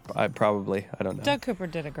that? I probably. I don't know. Doug Cooper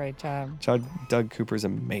did a great job. Doug Cooper's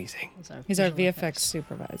amazing. He's our VFX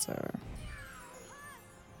supervisor.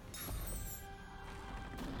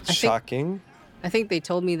 Shocking. I think they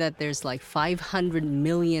told me that there's like 500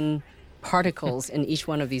 million particles in each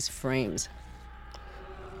one of these frames.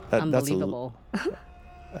 Unbelievable.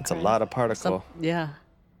 That's a lot of particle. Yeah.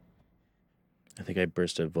 I think I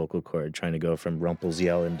burst a vocal cord trying to go from Rumpel's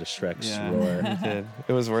yell into Shrek's roar. You did.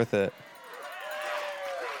 It was worth it.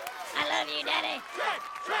 I love you, Daddy.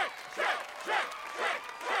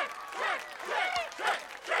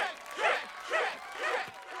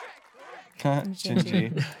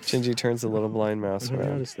 Gingy turns the little blind mouse I never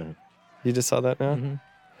around. noticed that. You just saw that now?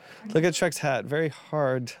 Look at Shrek's hat. Very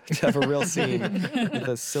hard to have a real scene with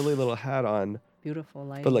a silly little hat on. Beautiful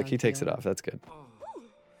lighting. But look, on he takes it film. off. That's good.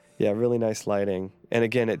 Yeah, really nice lighting. And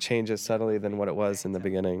again, it changes subtly than what it was in the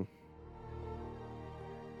beginning.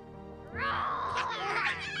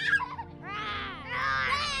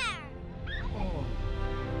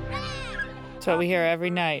 That's what we hear every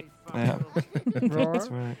night. Yeah. Roar. That's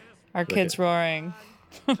right. Our kids roaring.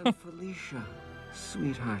 Felicia,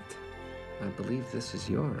 sweetheart, I believe this is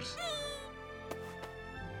yours.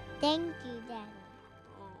 Thank you, Daddy.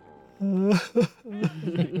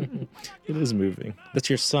 It is moving. That's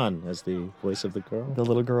your son as the voice of the girl. The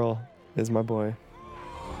little girl is my boy.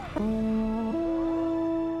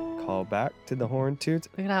 Call back to the horn toots.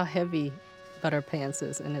 Look at how heavy Butterpants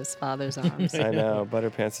is in his father's arms. I know.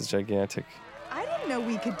 Butterpants is gigantic. I didn't know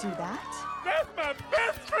we could do that. That's my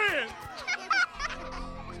best friend!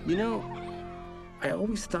 You know, I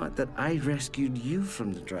always thought that I rescued you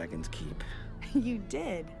from the Dragon's Keep. You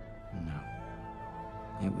did. No,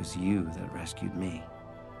 it was you that rescued me.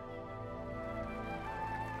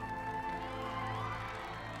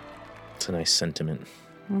 It's a nice sentiment.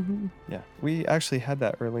 Yeah. We actually had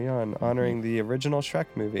that early on, honoring the original Shrek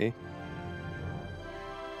movie.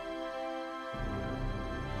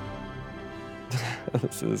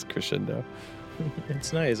 This is crescendo.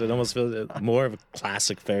 It's nice. It almost feels more of a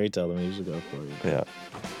classic fairy tale than we usually go for. Yeah.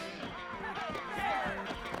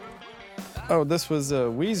 Oh, this was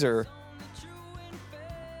Weezer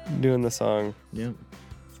doing the song. Yeah.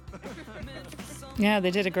 Yeah,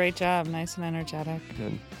 they did a great job. Nice and energetic.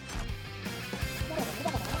 Good.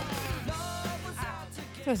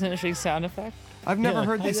 That's an interesting sound effect. I've never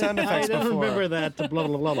heard these sound effects I before. don't remember that. Blah,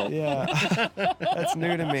 blah, blah, blah. Yeah, that's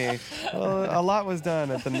new to me. Well, a lot was done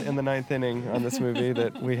in the ninth inning on this movie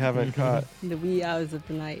that we haven't caught. In the wee hours of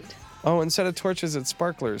the night. Oh, instead of torches, it's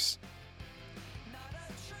sparklers.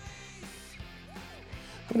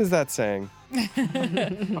 What is that saying?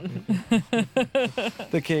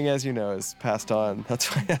 The king, as you know, is passed on.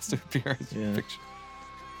 That's why he has to appear as a picture.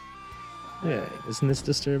 Yeah, isn't this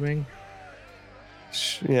disturbing?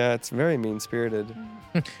 Yeah, it's very mean-spirited.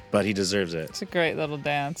 But he deserves it. It's a great little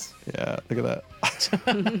dance. Yeah, look at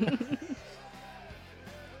that.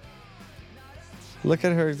 Look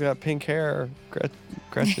at her, she's got pink hair.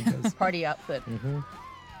 Gretchen does. Party outfit.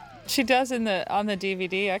 She does on the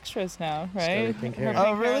DVD extras now, right? Pink hair.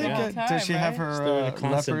 Oh, really? all the time, Does she have right? her They're in a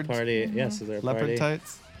constant leopard party. Yes, is there a leopard party?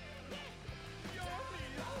 tights?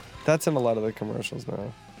 That's in a lot of the commercials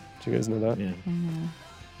now. Do you guys know that? Yeah.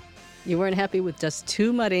 You weren't happy with just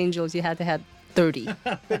 2 mud angels. You had to have 30.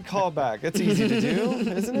 Big callback. It's easy to do,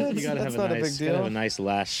 isn't it? You gotta That's have not a nice, a big deal. gotta have a nice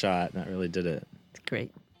last shot. That really did it. It's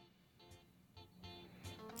great.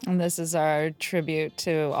 And this is our tribute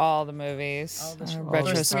to all the movies, our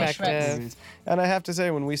retrospective. And I have to say,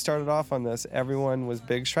 when we started off on this, everyone was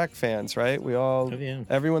big Shrek fans, right? We all,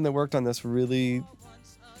 everyone that worked on this really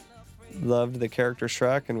loved the character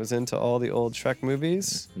Shrek and was into all the old Shrek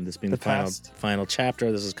movies. And this being the final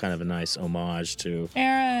chapter, this is kind of a nice homage to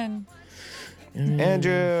Aaron.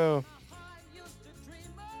 Andrew.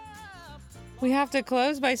 We have to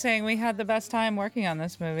close by saying we had the best time working on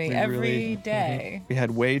this movie We every really- day. We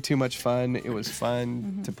had way too much fun. It was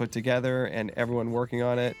fun to put together and everyone working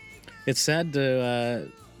on it. It's sad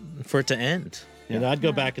for it to end. You know, I'd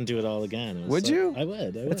go back and do it all again. It was Would so- you? I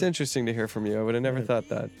would. That's interesting to hear from you. I would have never thought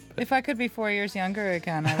that. If I could be 4 years younger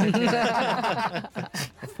again, I would do that.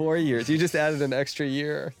 4 years. You just added an extra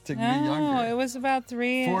year to be No, younger. it was about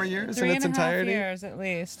 3 4 years three in its and a half entirety? years at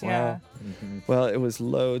least, Wow. yeah. Well, it was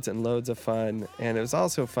loads and loads of fun. And it was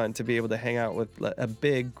also fun to be able to hang out with a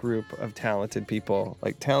big group of talented people,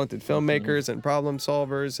 like talented filmmakers and problem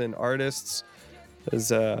solvers and artists. It was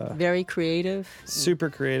Very creative. super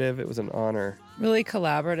creative. It was an honor. Really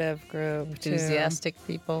collaborative group, too. Enthusiastic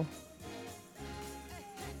people.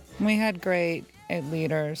 We had great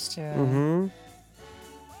leaders, too. Mm-hmm.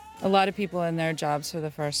 A lot of people in their jobs for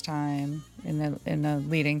the first time in a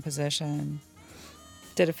leading position.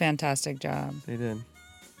 Did a fantastic job. They did.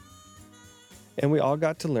 And we all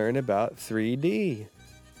got to learn about 3D.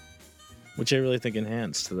 Which I really think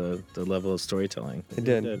enhanced the level of storytelling. It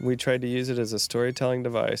did. We tried to use it as a storytelling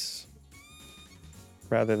device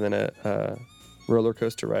rather than a roller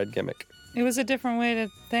coaster ride gimmick. It was a different way to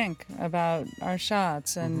think about our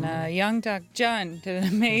shots. And Young Duck Jun did an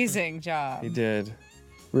amazing job. He did.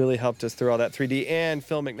 Really helped us through all that 3D. And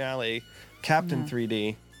Phil McNally, Captain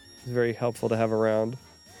 3D. It's very helpful to have around.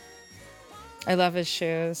 I love his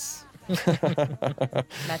shoes.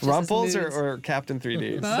 Rumples or Captain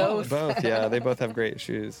 3D? Both. Both, yeah. They both have great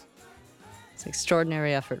shoes. It's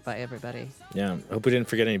extraordinary effort by everybody. Yeah, hope we didn't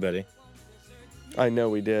forget anybody. I know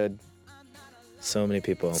we did. So many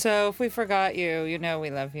people. So if we forgot you, you know we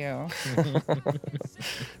love you.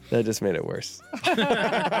 That just made it worse.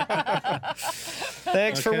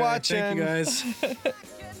 Thanks for watching. Thank you, guys.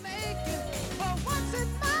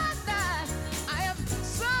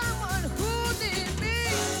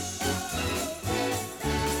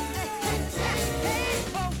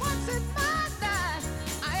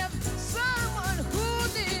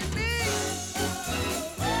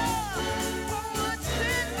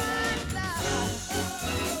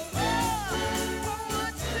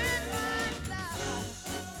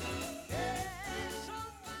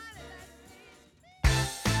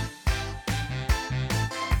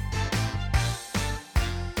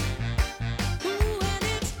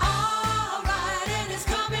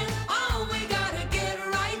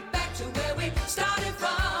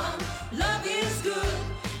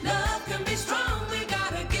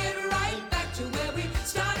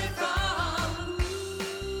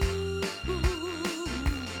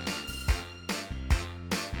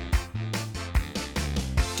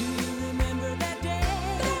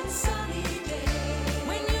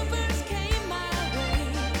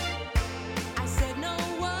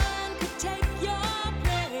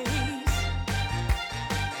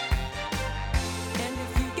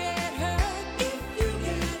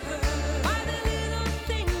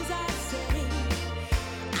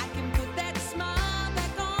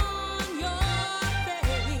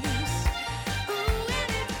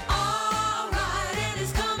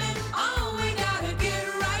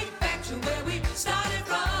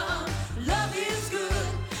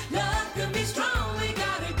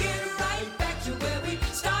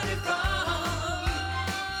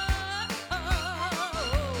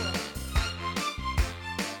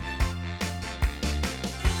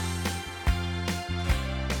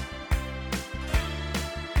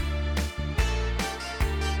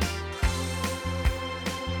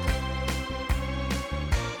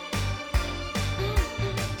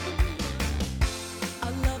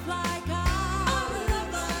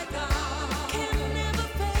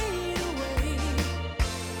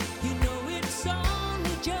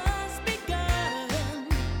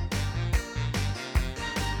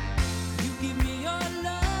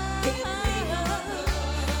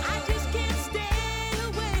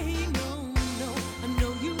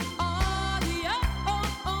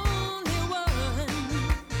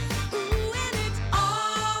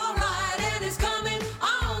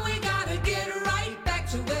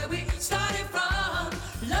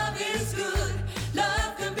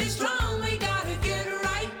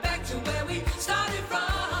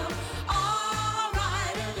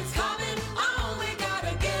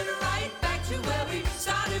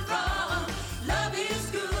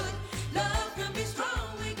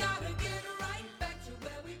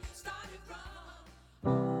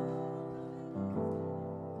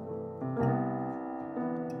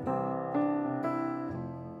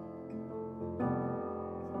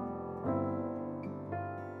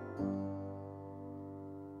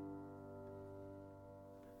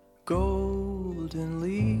 Golden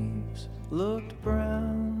leaves looked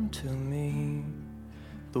brown to me.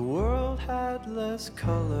 The world had less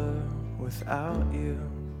color without you.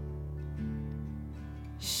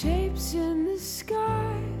 Shapes in the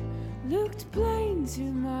sky looked plain to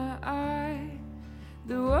my eye.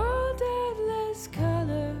 The world had less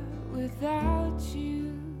color without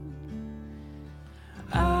you.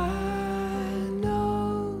 I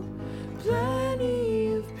know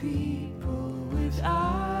plenty of people with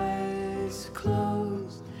eyes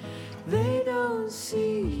closed. They don't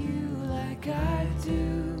see you like I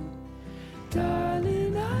do,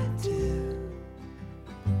 darling, I do.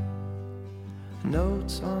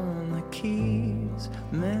 Notes on the keys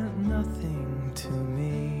meant nothing to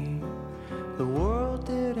me. The world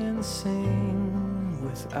didn't sing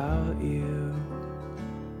without you.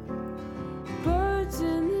 Birds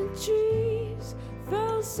in the trees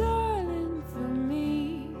fell silent.